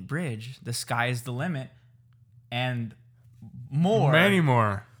Paint Bridge, The Sky is the Limit, and more. Many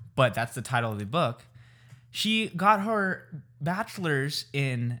more. But that's the title of the book. She got her bachelor's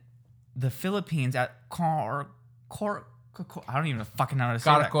in the Philippines at I don't even fucking know how to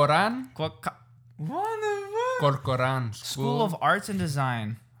say that. Corcoran? What the fuck? Corcoran. School of Arts and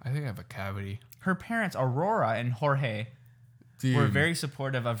Design. I think I have a cavity. Her parents, Aurora and Jorge, Dude, were very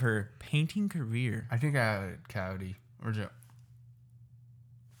supportive of her painting career. I think I have a cavity. Or is it?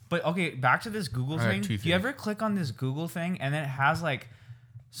 But okay, back to this Google I got thing. Do toothache. you ever click on this Google thing and then it has like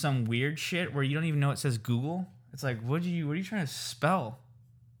some weird shit where you don't even know it says Google? It's like, what are you trying to spell?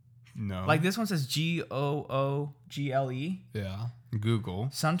 No. Like this one says Google. Yeah. Google.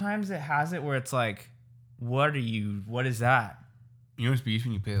 Sometimes it has it where it's like, what is that? You know what's beast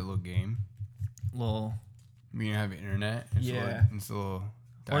when you play that little game? Little When you have internet? It's Yeah. It's a little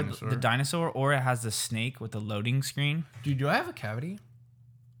or dinosaur. the dinosaur, or it has the snake with the loading screen. Dude, do I have a cavity?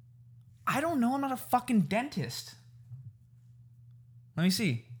 I don't know. I'm not a fucking dentist. Let me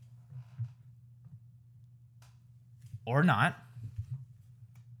see. Or not.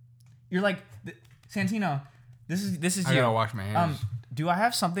 You're like Santino. This is I you. gotta wash my hands. Do I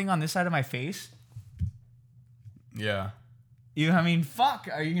have something on this side of my face? Yeah. I mean, fuck.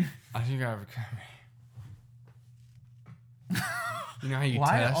 Are you? I think I have a cavity. You know how you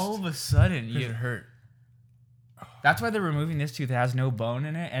Why test? all of a sudden You get hurt. That's why they're removing this tooth. It has no bone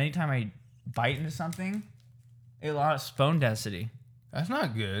in it. Anytime I bite into something, it lost bone density. That's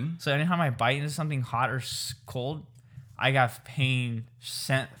not good. So anytime I bite into something hot or cold, I got pain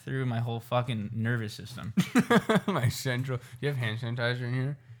sent through my whole fucking nervous system. My central. Do you have hand sanitizer in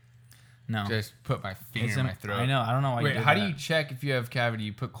here? No. Just put my finger in my throat. I know. I don't know why Wait, you did how that. do you check if you have cavity?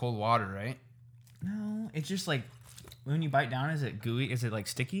 You put cold water, right? No, it's just like when you bite down, is it gooey? Is it like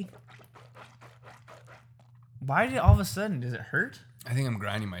sticky? Why did it all of a sudden? Does it hurt? I think I'm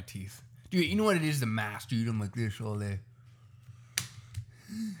grinding my teeth. Dude, you know what it is? The mask, dude. I'm like this all day.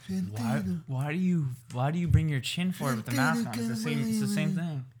 Why do you bring your chin forward with the mask on? It's the same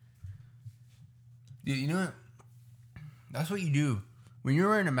thing. Dude, you know what? That's what you do. When you're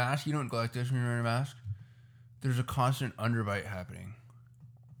wearing a mask, you don't go like this when you're wearing a mask. There's a constant underbite happening.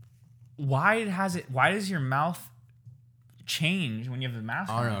 Why does your mouth change when you have the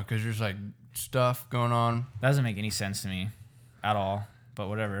mask I on? don't know, because there's like stuff going on. That doesn't make any sense to me at all. But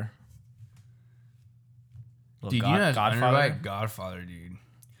whatever. Dude, you know that's underbite? Godfather, dude.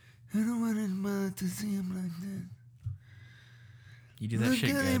 I don't want his mother to see him like that. You do that shit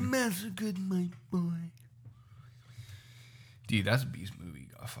Look at good. that massacred my boy. Dude, that's a beast movie,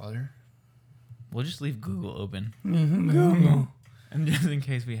 Godfather. We'll just leave Google open. Google. And just in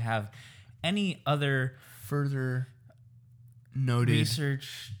case we have any other Further noted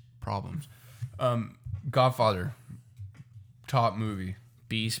research. problems. Godfather. Top movie.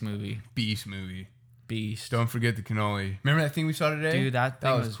 Beast movie. Beast movie. Beast. Don't forget the cannoli. Remember that thing we saw today? Dude, that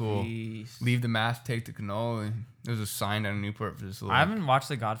thing was cool. beast. Leave the mask, take the cannoli. There's a sign down in Newport for this little. I haven't watched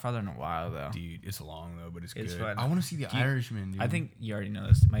The Godfather in a while, though. Dude, it's long though, but it's It's good. fun. I want to see The Irishman, dude. I think you already know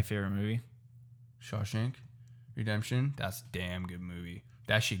this. My favorite movie. Shawshank Redemption. That's a damn good movie.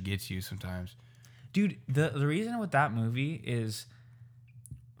 That shit gets you sometimes. Dude, the reason with that movie is,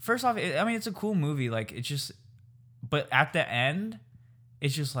 first off, it's a cool movie. Like, it's just, but at the end,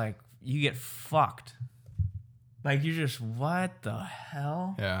 it's just like, you get fucked. Like, you're just, what the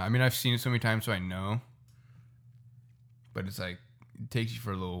hell? Yeah, I mean, I've seen it so many times, so I know. But it's like, it takes you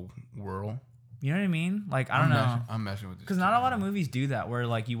for a little whirl. You know what I mean? Like, I don't know. I'm messing with this. Because not a lot of movies do that, where,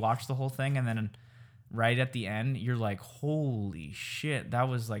 like, you watch the whole thing and then right at the end, you're like, holy shit, that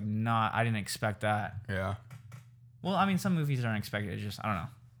was, like, I didn't expect that. Yeah. Well, I mean, some movies aren't expected. It's just, I don't know.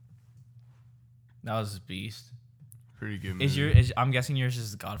 That was a beast. Pretty good movie. I'm guessing yours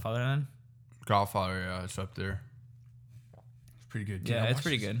is The Godfather then? Godfather, yeah, it's up there. It's pretty good. Dude, Yeah, it's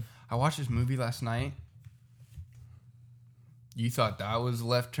pretty good. I watched this movie last night. You thought that was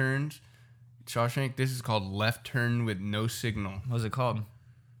Left Turns? Shawshank? This is called Left Turn with No Signal. What was it called?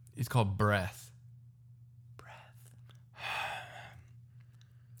 It's called Breath.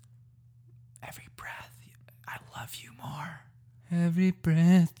 Every breath, I love you more. Every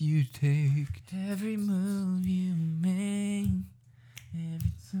breath you take, Every move you make,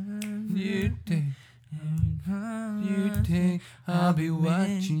 every time you take, I'll be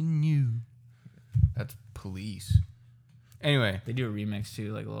watching you. That's Police. Anyway. They do a remix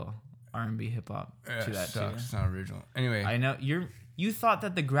too, like a little R&B hip hop to that sucks. too. It's not original. Anyway. I know you You thought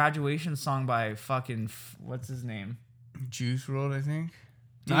that the graduation song by fucking what's his name? Juice WRLD, I think.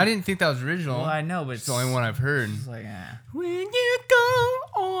 Dude. No, I didn't think that was original. Well, I know, but it's the only one I've heard. It's like, When you go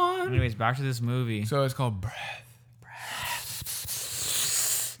on. Anyways, back to this movie. So it's called Breath.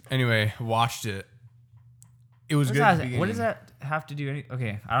 Anyway, watched it. It was good. What does that have to do?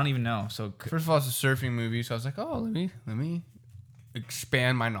 Okay, I don't even know. So first of all, it's a surfing movie, so I was like, oh, let me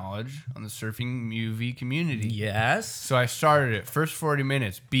expand my knowledge on the surfing movie community. Yes. So I started it. First 40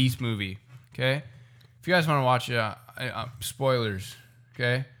 minutes, beast movie. Okay, if you guys want to watch it, spoilers.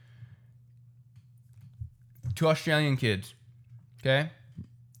 Okay, 2 Australian kids. Okay,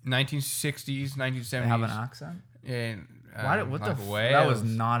 1960s, 1970s. They have an accent. And What like the? Wales. That was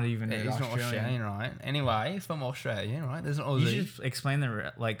not even He's not Australian, right? Anyway, he's from Australia, right? There's an You Aussie. should explain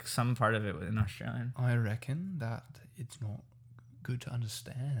some part of it in Australian. I reckon that it's not good to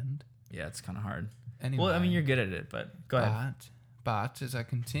understand. Yeah, it's kind of hard. Anyway, Well, I mean, you're good at it, but go ahead. But as I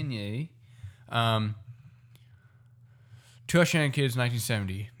continue, 2 Australian kids,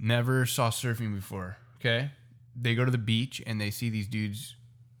 1970, never saw surfing before. Okay, they go to the beach and they see these dudes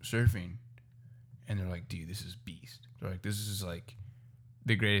surfing, and they're like, "Dude, this is beast." They're like, "This is like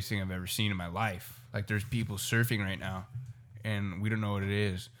the greatest thing I've ever seen in my life. Like, there's people surfing right now, and we don't know what it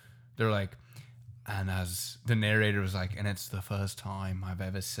is." They're like, and as the narrator was like, "And it's the first time I've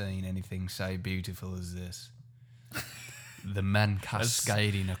ever seen anything so beautiful as this." The men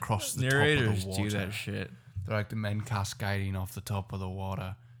cascading across the top of Narrators the water. do that shit. They're like the men cascading off the top of the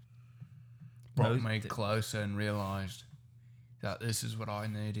water. Brought me closer and realized that this is what I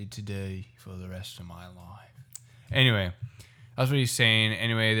needed to do for the rest of my life. Anyway, that's what he's saying.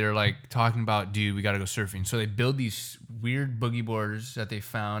 Anyway, they're like talking about, dude, we got to go surfing. So they build these weird boogie boards that they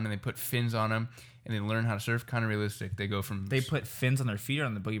found, and they put fins on them, and they learn how to surf. Kind of realistic. They go from... They put fins on their feet or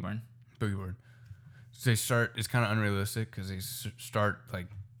on the boogie board? Boogie board. So they start... It's kind of unrealistic because they start like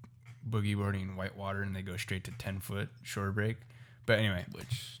boogie boarding in white water, and they go straight to 10-foot shore break. But anyway.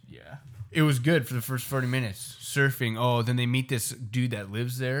 Yeah. It was good for the first 40 minutes. Surfing. Oh, then they meet this dude that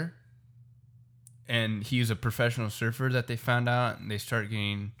lives there. And he's a professional surfer that they found out. And they start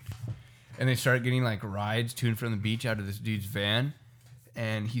getting like rides to and from the beach out of this dude's van.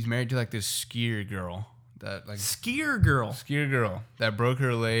 And he's married to like this skier girl. Skier girl That broke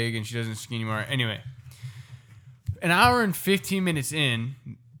her leg and she doesn't ski anymore. Anyway. An hour and 15 minutes in,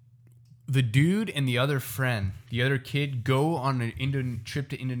 the dude and the other friend, the other kid, go on an trip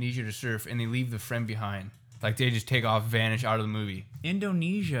to Indonesia to surf, and they leave the friend behind. Like, they just take off, vanish out of the movie.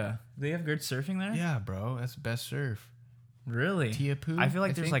 Indonesia. They have good surfing there? Yeah, bro. That's the best surf. Really? Teapu, I feel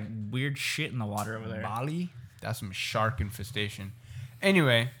like there's like weird shit in the water over there. Bali? That's some shark infestation.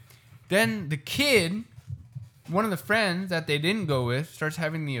 Anyway, then the kid, one of the friends that they didn't go with, starts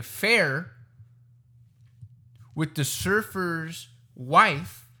having the affair with the surfer's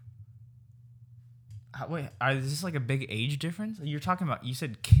wife. Wait, is this like a big age difference? You're talking about, you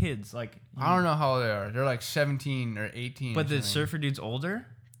said kids, like... I don't know how old they are. They're like 17 or 18. But the surfer dude's older?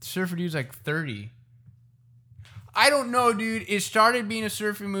 The surfer dude's like 30. I don't know, dude. It started being a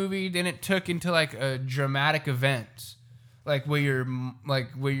surfing movie, then it took into like a dramatic event. Like where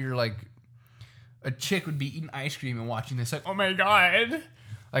you're like a chick would be eating ice cream and watching this, like, oh my God.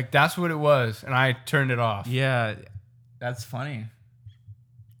 Like, that's what it was. And I turned it off. Yeah, that's funny.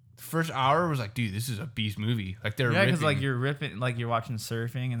 First hour was like, dude, this is a beast movie. Like, they're yeah, because like you're ripping, like you're watching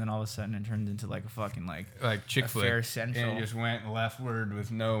surfing, and then all of a sudden it turns into like a fucking like chick flick, Fair Central, and it just went leftward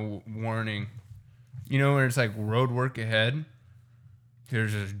with no warning. You know, where it's like road work ahead,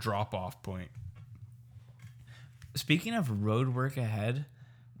 there's a drop off point. Speaking of road work ahead,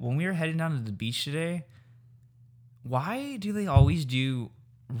 when we were heading down to the beach today, why do they always do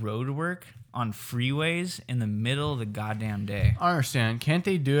road work on freeways in the middle of the goddamn day? I understand. Can't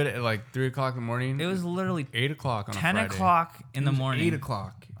they do it at like 3 o'clock in the morning? It was literally 8 o'clock on 10 a Friday. o'clock in the morning. 8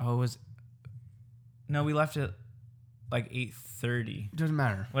 o'clock. Oh, it was... No, we left at like 8:30. Doesn't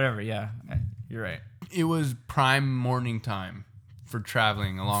matter. Whatever, yeah. You're right. It was prime morning time for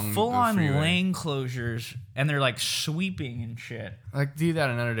traveling along Full the on freeway. lane closures, and they're like sweeping and shit. Like, do that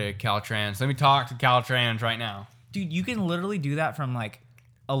another day at Caltrans. Let me talk to Caltrans right now. Dude, you can literally do that from like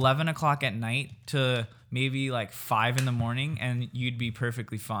 11 o'clock at night to maybe like 5 in the morning, and you'd be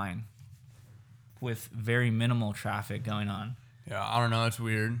perfectly fine with very minimal traffic going on. Yeah, I don't know. It's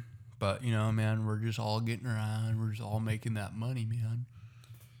weird. But, you know, man, we're just all getting around. We're just all making that money, man.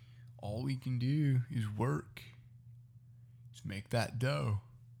 All we can do is work. Just make that dough.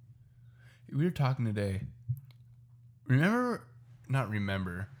 We were talking today.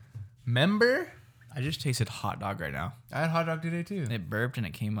 Member? I just tasted hot dog right now. I had hot dog today, too. It burped and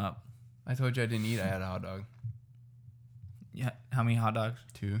it came up. I told you I didn't eat. I had a hot dog. Yeah. How many hot dogs?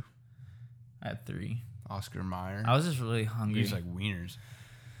 2. I had 3. Oscar Mayer. I was just really hungry. He's like wieners.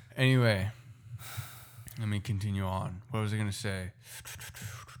 Anyway, let me continue on. What was I gonna say?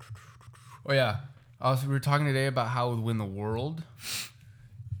 Oh yeah, we were talking today about how when the world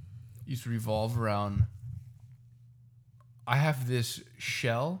used to revolve around. I have this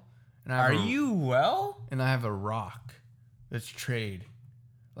shell, and I have you well? And I have a rock. That's trade,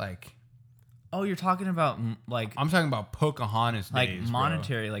 like. Oh, you're talking about like. I'm talking about Pocahontas like days,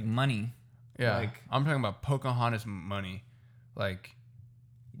 monetary, bro. Like money. Yeah, like, I'm talking about Pocahontas money, like.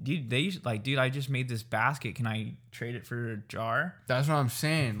 Dude, dude, I just made this basket. Can I trade it for a jar? That's what I'm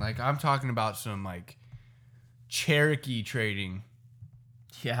saying. Like, I'm talking about some like Cherokee trading.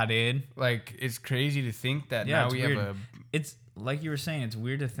 Yeah, dude. Like, it's crazy to think that Yeah, now we weird. have a. It's like you were saying. It's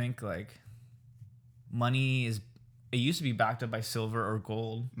weird to think like money is. It used to be backed up by silver or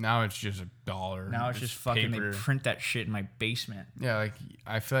gold. Now it's just $1. Now it's just fucking. paper. They print that shit in my basement. Yeah, like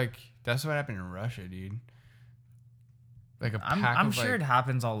I feel like that's what happened in Russia, dude. Like a pack I'm of sure like, it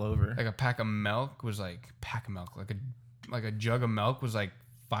happens all over. like a pack of milk was like like a jug of milk was like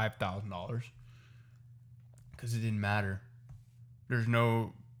 $5,000 because it didn't matter. There's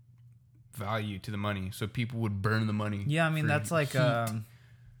no value to the money, so people would burn the money. Yeah, I mean that's like heat.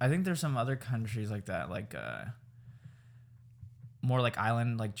 I think there's some other countries like that, like more like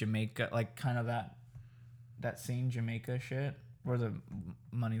island, like Jamaica, like kind of that same Jamaica shit where the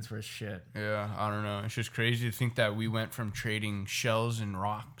money's worth shit. Yeah, I don't know. It's just crazy to think that we went from trading shells and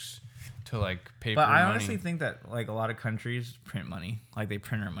rocks to like paper. But I money. honestly think that like a lot of countries print money, like they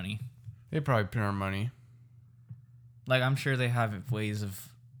print our money. They probably print our money. Like I'm sure they have ways of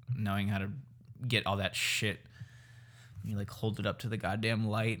knowing how to get all that shit. You like hold it up to the goddamn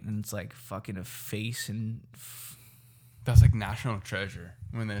light and it's like fucking a face and. That's like National Treasure.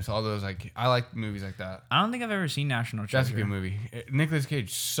 When there's all those like, I like movies like that. I don't think I've ever seen National Treasure. That's a good movie. Nicolas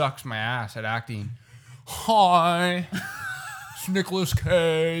Cage sucks my ass at acting. Hi, it's Nicolas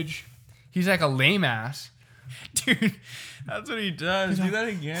Cage. He's like a lame ass. Dude, that's what he does. Do that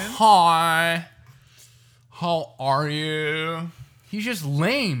again. Hi, how are you? He's just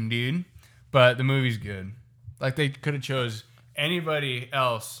lame, dude. But the movie's good. Like they could have chose anybody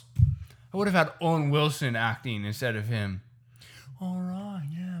else. I would have had Owen Wilson acting instead of him. All right,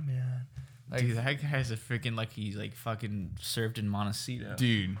 yeah, man. Like, dude, that guy's a freaking like he's like fucking served in Montecito.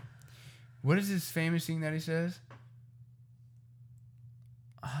 Dude, what is this famous thing that he says?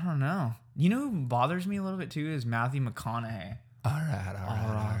 I don't know. You know who bothers me a little bit too is Matthew McConaughey. All right.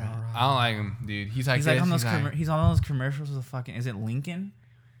 I don't like him, dude. He's like on those he's on all those commercials with the fucking is it Lincoln?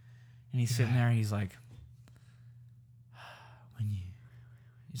 And he's sitting there. He's like,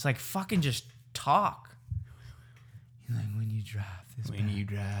 he's like fucking just talk. He's like when you drive this. When you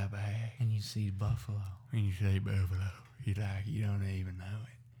drive by and you see buffalo. When you see buffalo, you like you don't even know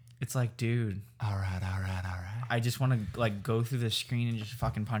it. It's like, dude. All right. I just want to like go through the screen and just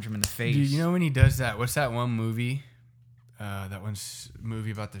fucking punch him in the face. Dude, you know when he does that? What's that one movie? That one's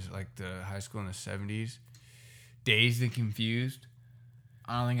movie about this like the high school in the 70s. Dazed and Confused.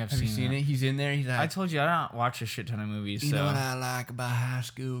 I don't think I've Have you seen it? He's in there. He's like, I told you I don't watch a shit ton of movies. You know what I like about high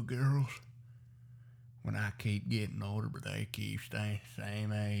school girls? When I keep getting older, but they keep staying the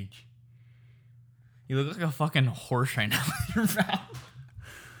same age. You look like a fucking horse right now with your mouth.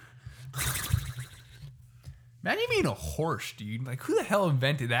 Imagine being a horse, dude. Like, who the hell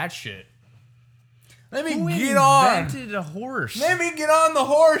invented that shit? Let me Who get on. invented a horse? Let me get on the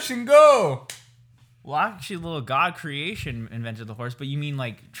horse and go. Well, actually, little God creation invented the horse, but you mean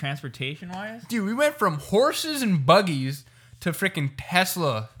like transportation-wise? Dude, we went from horses and buggies to freaking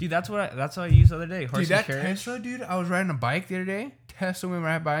Tesla. Dude, that's what I used the other day. Horse Dude, that and carriage. Tesla, dude, I was riding a bike the other day. Tesla went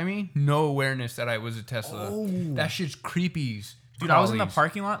right by me. No awareness that I was a Tesla. Oh. That shit's creepy. Dude, I was in the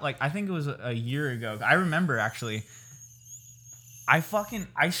parking lot, like, I think it was a year ago. I remember, actually. I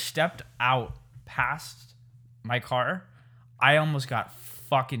stepped out past my car. I almost got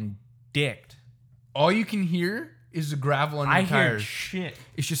fucking dicked. All you can hear is the gravel on your I tires. hear shit.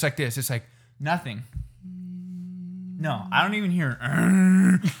 It's just like this. It's like... Nothing. No, I don't even hear...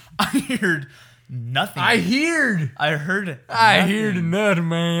 I heard nothing. I heard nothing,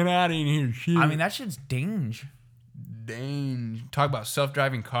 man. I didn't hear shit. I mean, that shit's dange. Dang. Talk about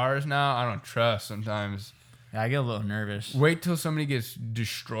self-driving cars now. I don't trust sometimes. Yeah, I get a little nervous. Wait till somebody gets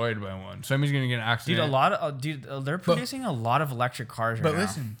destroyed by one. Somebody's gonna get an accident. They're producing a lot of electric cars right now. But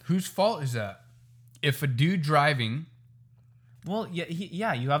listen, whose fault is that? If a dude driving, well,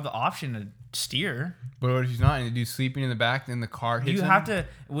 yeah, you have the option to steer. but what if he's not? And the dude's sleeping in the back, then the car hits him. You have to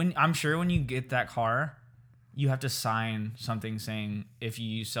I'm sure when you get that car, you have to sign something saying if you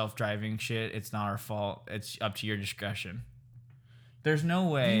use self-driving shit, it's not our fault. It's up to your discretion. There's no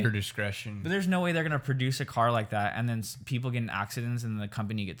way. Your discretion. But there's no way they're gonna produce a car like that and then people get in accidents and the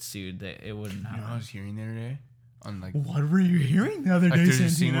company gets sued. That it wouldn't happen. You know what I was hearing the other day? On like, What were you hearing the other like day, there's a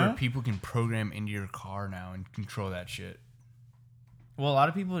scene where Santino? people can program into your car now and control that shit. Well, a lot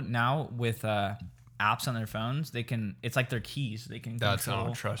of people now with apps on their phones, they can. It's like their keys. They can I control,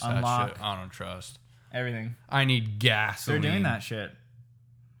 don't trust unlock that shit. I don't trust. everything. I need gasoline. They're doing that shit.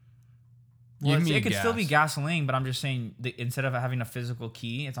 Well, Give me it could still be gas. gasoline, but I'm just saying instead of having a physical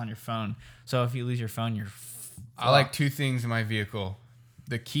key, it's on your phone. So if you lose your phone, you're. I like 2 things in my vehicle: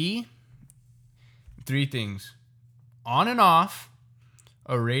 the key, 3 things, on and off,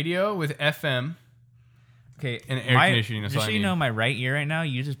 a radio with FM. Okay, And air conditioning, that's Just all so I you need. know, my right ear right now,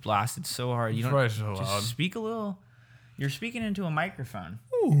 you just blasted so hard. You don't Probably so just loud. speak a little. You're speaking into a microphone.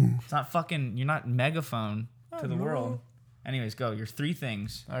 Ooh. It's not fucking. You're not megaphone to the know. world. Anyways, go. Your 3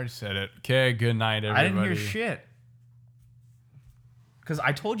 things. I already said it. Okay, good night, everybody. I didn't hear shit. Because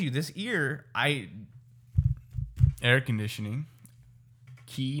I told you this ear, Air conditioning,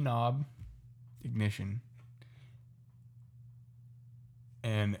 key knob, ignition,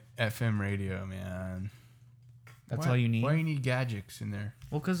 and FM radio, man. That's all you need? Why you need gadgets in there?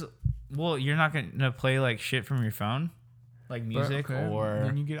 well, you're not gonna play like shit from your phone, like music Okay, or.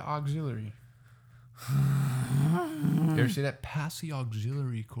 then you get auxiliary. You ever say that? Pass the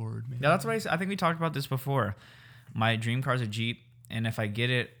auxiliary cord, man. Yeah, that's what I said. I think we talked about this before. My dream car is a Jeep, and if I get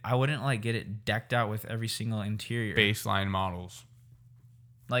it, I wouldn't like get it decked out with every single interior. Baseline models.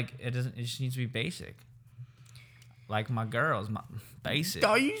 Like it doesn't. It just needs to be basic. Like my girls, basic.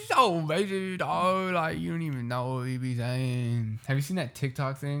 Oh, you so basic, dog. Like, you don't even know what you be saying. Have you seen that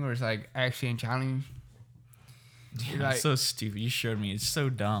TikTok thing where it's like accent challenge? Yeah, like- it's so stupid. You showed me. It's so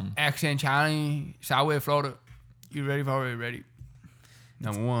dumb. Accent challenge, Southwest Florida. You ready for it? Ready.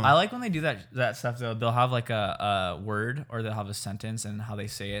 Number 1. I like when they do that stuff though. They'll have like a word or they'll have a sentence and how they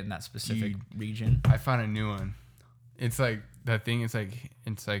say it in that specific region. I found a new one. It's like that thing. It's like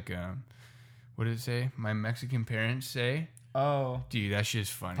what did it say? My Mexican parents say. Oh, Dude, that shit's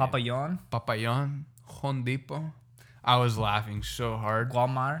funny. Papayón, Papayón, Hondipo. I was laughing so hard.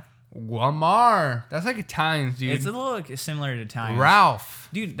 Guamar. Guamar. That's like Italians, dude. It's a little like, similar to Italian. Ralph.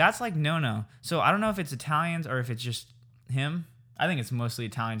 Dude, that's like no. So I don't know if it's Italians or if it's just him. I think it's mostly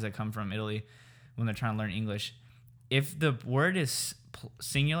Italians that come from Italy when they're trying to learn English. If the word is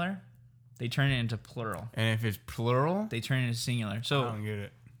singular, they turn it into plural. And if it's plural, They turn it into singular. I So don't get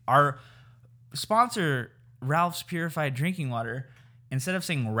it. our sponsor, Ralph's Purified Drinking Water, instead of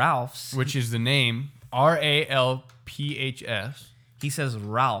saying Ralph's, Which is the name RALPHS. he says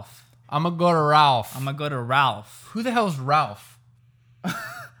Ralph. I'm gonna go to Ralph. I'm going to go to Ralph. Who the hell's Ralph?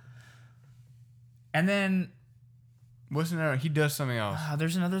 And then What's another? He does something else.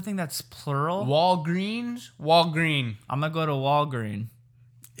 there's another thing that's plural. Walgreens. Walgreen. I'm going to go to Walgreen.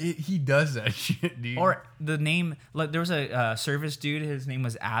 He does that shit, dude. Or the name, like there was a service dude, his name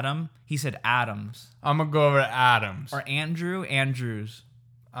was Adam. He said Adams. I'm gonna go over to Adams. Or Andrew, Andrews.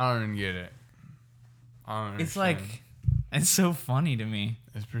 I don't even get it. I don't It's understand. like, it's so funny to me.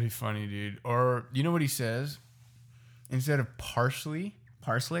 It's pretty funny, dude. Or you know what he says? Instead of parsley,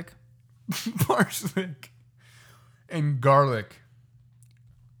 Parslick? parsley, and garlic.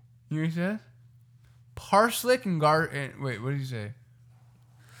 You know what he says? Parsley and garlic. Wait, what did he say?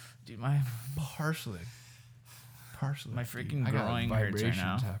 Dude, my Parsley. Parsley. My freaking I got groin hurts right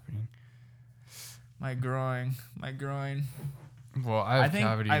now. happening. my groin. Well, I have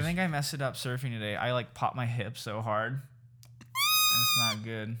cavities. I think I messed it up surfing today. I like popped my hip so hard. And it's not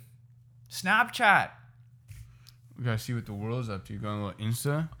good. Snapchat. We gotta see what the world's up to. Going a little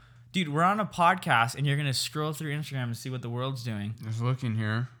Insta. Dude, we're on a podcast and you're going to scroll through Instagram and see what the world's doing. Let's look in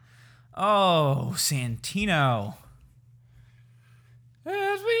here. Oh, Santino.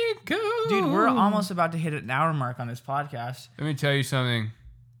 As we go. Dude, we're almost about to hit an hour mark on this podcast. Let me tell you something.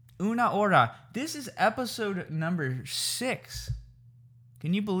 Una hora. This is episode number 6.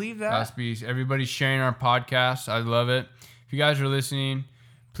 Can you believe that? Last piece. Everybody's sharing our podcast. I love it. If you guys are listening,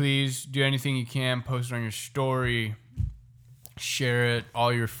 please do anything you can. Post it on your story. Share it.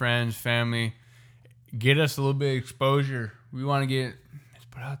 All your friends, family. Get us a little bit of exposure. We want to get. Let's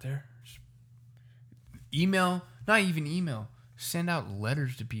put it out there. Email. Not even email. Send out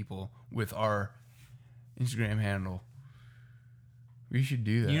letters to people with our Instagram handle. We should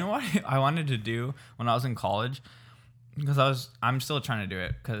do that. You know what I wanted to do when I was in college? Because I'm still trying to do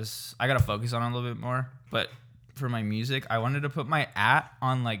it because I got to focus on it a little bit more. But for my music, I wanted to put my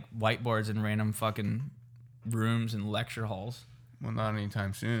on like whiteboards in random fucking rooms and lecture halls. Well, not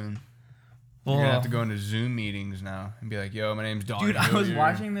anytime soon. You're gonna have to go into Zoom meetings now and be like, "Yo, my name's Don." Dude, I was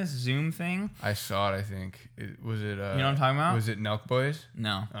watching this Zoom thing. I saw it. I think was it. You know what I'm talking about? Was it Nelk Boys?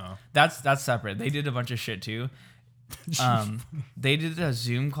 No, Oh, that's separate. They did a bunch of shit too. They did a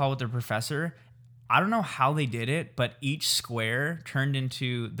Zoom call with their professor. I don't know how they did it, but each square turned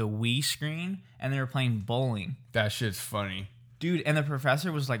into the Wii screen, and they were playing bowling. that shit's funny. Dude, and the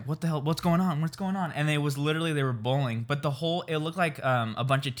professor was like, "What the hell? What's going on? What's going on?" And they were bowling, but it looked like a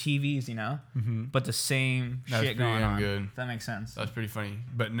bunch of TVs, you know, but the same That's shit pretty going on. good. If that makes sense. That's pretty funny.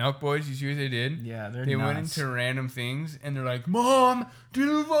 But Nelk Boys, you see what they did? Yeah, they went into random things and they're like, "Mom,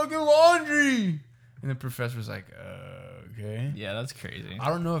 do the fucking laundry," and the professor was like, "Okay." Yeah, that's crazy. I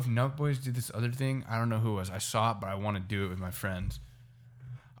don't know if Nelk Boys did this other thing. I don't know who it was. I saw it, but I want to do it with my friends.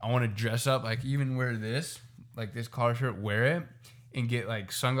 I want to dress up, like even wear this, like this collar shirt, wear it, and get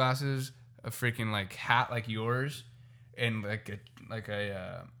like sunglasses, a freaking like hat like yours, and like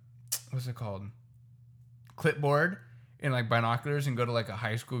a what's it called? Clipboard, and like binoculars, and go to like a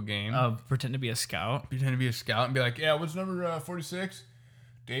high school game. Pretend to be a scout. Pretend to be a scout and be like, "Yeah, what's number 46?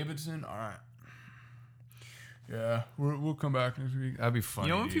 Davidson. All right. Yeah, we'll come back next week." That'd be funny.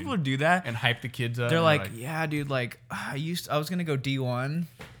 You know when dude. people do that? And hype the kids up. They're and like, "Yeah, dude, like I was gonna go D1,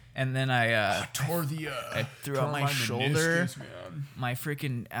 and then I tore the I threw out my shoulder, my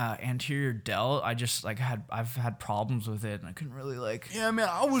freaking anterior delt. I just like I've had problems with it, and I couldn't really like. Yeah, man,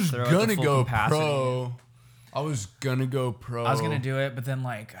 I was throw out the gonna full go capacity. pro. I was gonna go pro. I was gonna do it, but then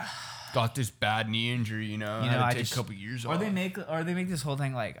like, got this bad knee injury. You know, I had to take a couple years off. Or they make this whole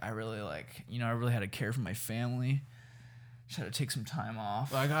thing like I really had to care for my family. Just had to take some time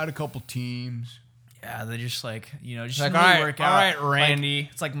off. I got a couple teams. Yeah, they just like just like, didn't really all right, work out. all right, Randy.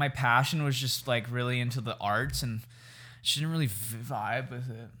 Like, it's like my passion was just like really into the arts, and she didn't really vibe with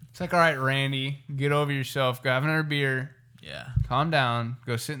it. It's like, all right, Randy, get over yourself. Go have another beer. Yeah. Calm down.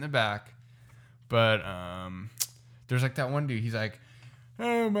 Go sit in the back. But there's like that one dude. He's like,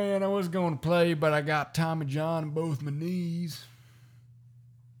 "Oh man, I was going to play, but I got Tommy John in both my knees."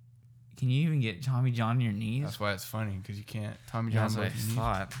 Can you even get Tommy John in your knees? That's why it's funny, because you can't. Tommy Yeah, John. that's what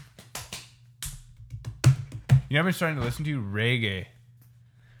I thought. You know, I've been starting to listen to reggae.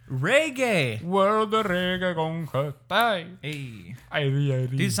 Reggae. World the reggae gon' cut die. Hey.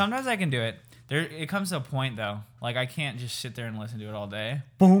 Dude, sometimes I can do it. It comes to a point though. Like I can't just sit there and listen to it all day.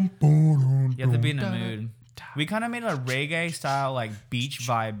 Boom, boom, You have to be in the mood. We kind of made a reggae style like beach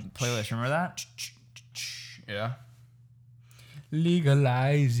vibe playlist. Remember that? Yeah.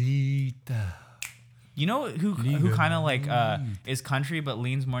 Legalize it. You know who kind of like is country but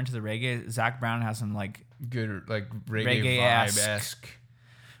leans more into the reggae? Zach Brown has some like Good, like reggae Reggae-esque. vibe-esque.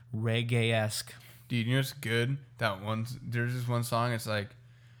 reggae-esque. Dude, you know what's good? There's this one song, it's like,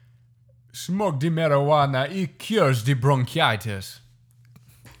 "Smoke the marijuana, it cures the bronchitis."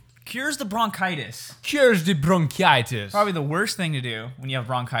 Cures the bronchitis. Cures the bronchitis. Probably the worst thing to do when you have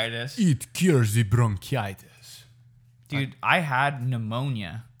bronchitis. It cures the bronchitis. Dude, I had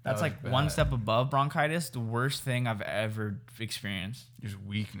pneumonia. That's was like bad. one step above bronchitis. The worst thing I've ever experienced. Just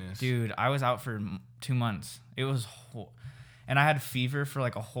weakness. Dude, I was out for 2 months. It was, and I had fever for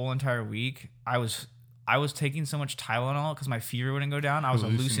like a whole entire week. I was taking so much Tylenol because my fever wouldn't go down. I was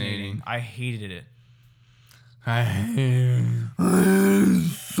hallucinating. I hated it.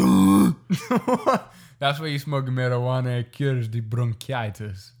 That's why you smoke marijuana, it cures the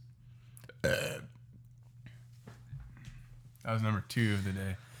bronchitis. That was number 2 of the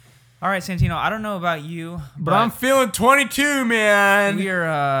day. All right, Santino, I don't know about you, But I'm feeling 22, man. we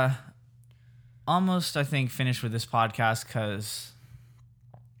are almost, I think, finished with this podcast because,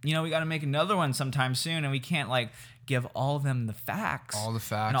 we got to make another one sometime soon, and we can't, like, give all of them the facts. All the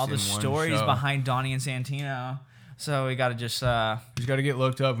facts and all the in one stories show. behind Donnie and Santino. So we got to just... We just got to get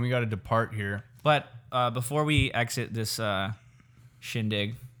looked up and we got to depart here. But before we exit this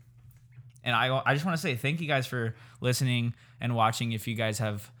shindig, and I just want to say thank you guys for listening and watching if you guys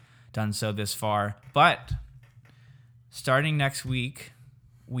have done so this far. But starting next week,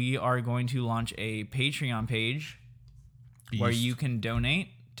 we are going to launch a Patreon page where you can donate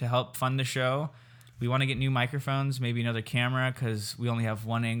to help fund the show. We want to get new microphones, maybe another camera because we only have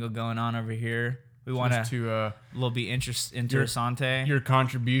one angle going on over here. We want to a little be interessante. Your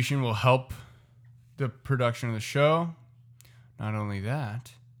contribution will help the production of the show. Not only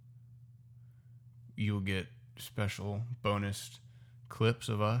that, you'll get special bonus clips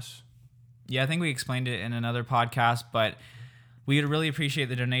of us. Yeah, I think we explained it in another podcast, but we would really appreciate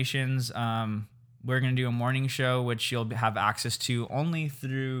the donations. We're going to do a morning show, which you'll have access to only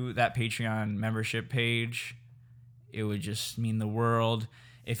through that Patreon membership page. It would just mean the world.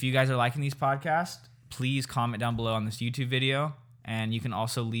 If you guys are liking these podcasts, please comment down below on this YouTube video And you can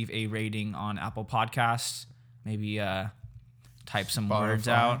also leave a rating on Apple Podcasts. Maybe type some words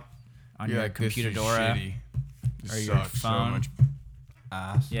out on your computer Dora or your phone. So much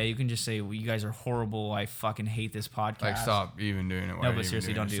ass. Yeah, you can just say, well, you guys are horrible. I fucking hate this podcast. Like, stop even doing it. No, but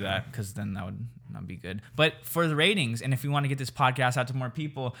seriously, don't do that, because then that would not be good. But for the ratings, and if you want to get this podcast out to more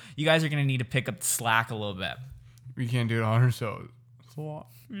people, you guys are going to need to pick up the slack a little bit. We can't do it on ourselves.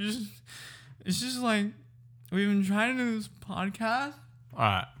 It's just like, we've been trying to do this podcast. All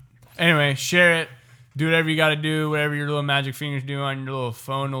right. Anyway, share it. Do whatever you got to do, whatever your little magic fingers do on your little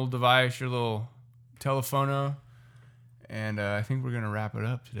phone device, your little telephono. And I think we're going to wrap it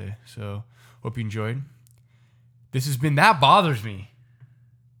up today. So, hope you enjoyed. This has been That Bothers Me.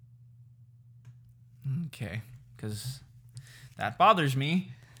 Okay, because that bothers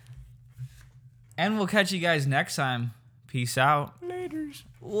me. And we'll catch you guys next time. Peace out. Laters.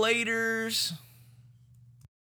 Laters.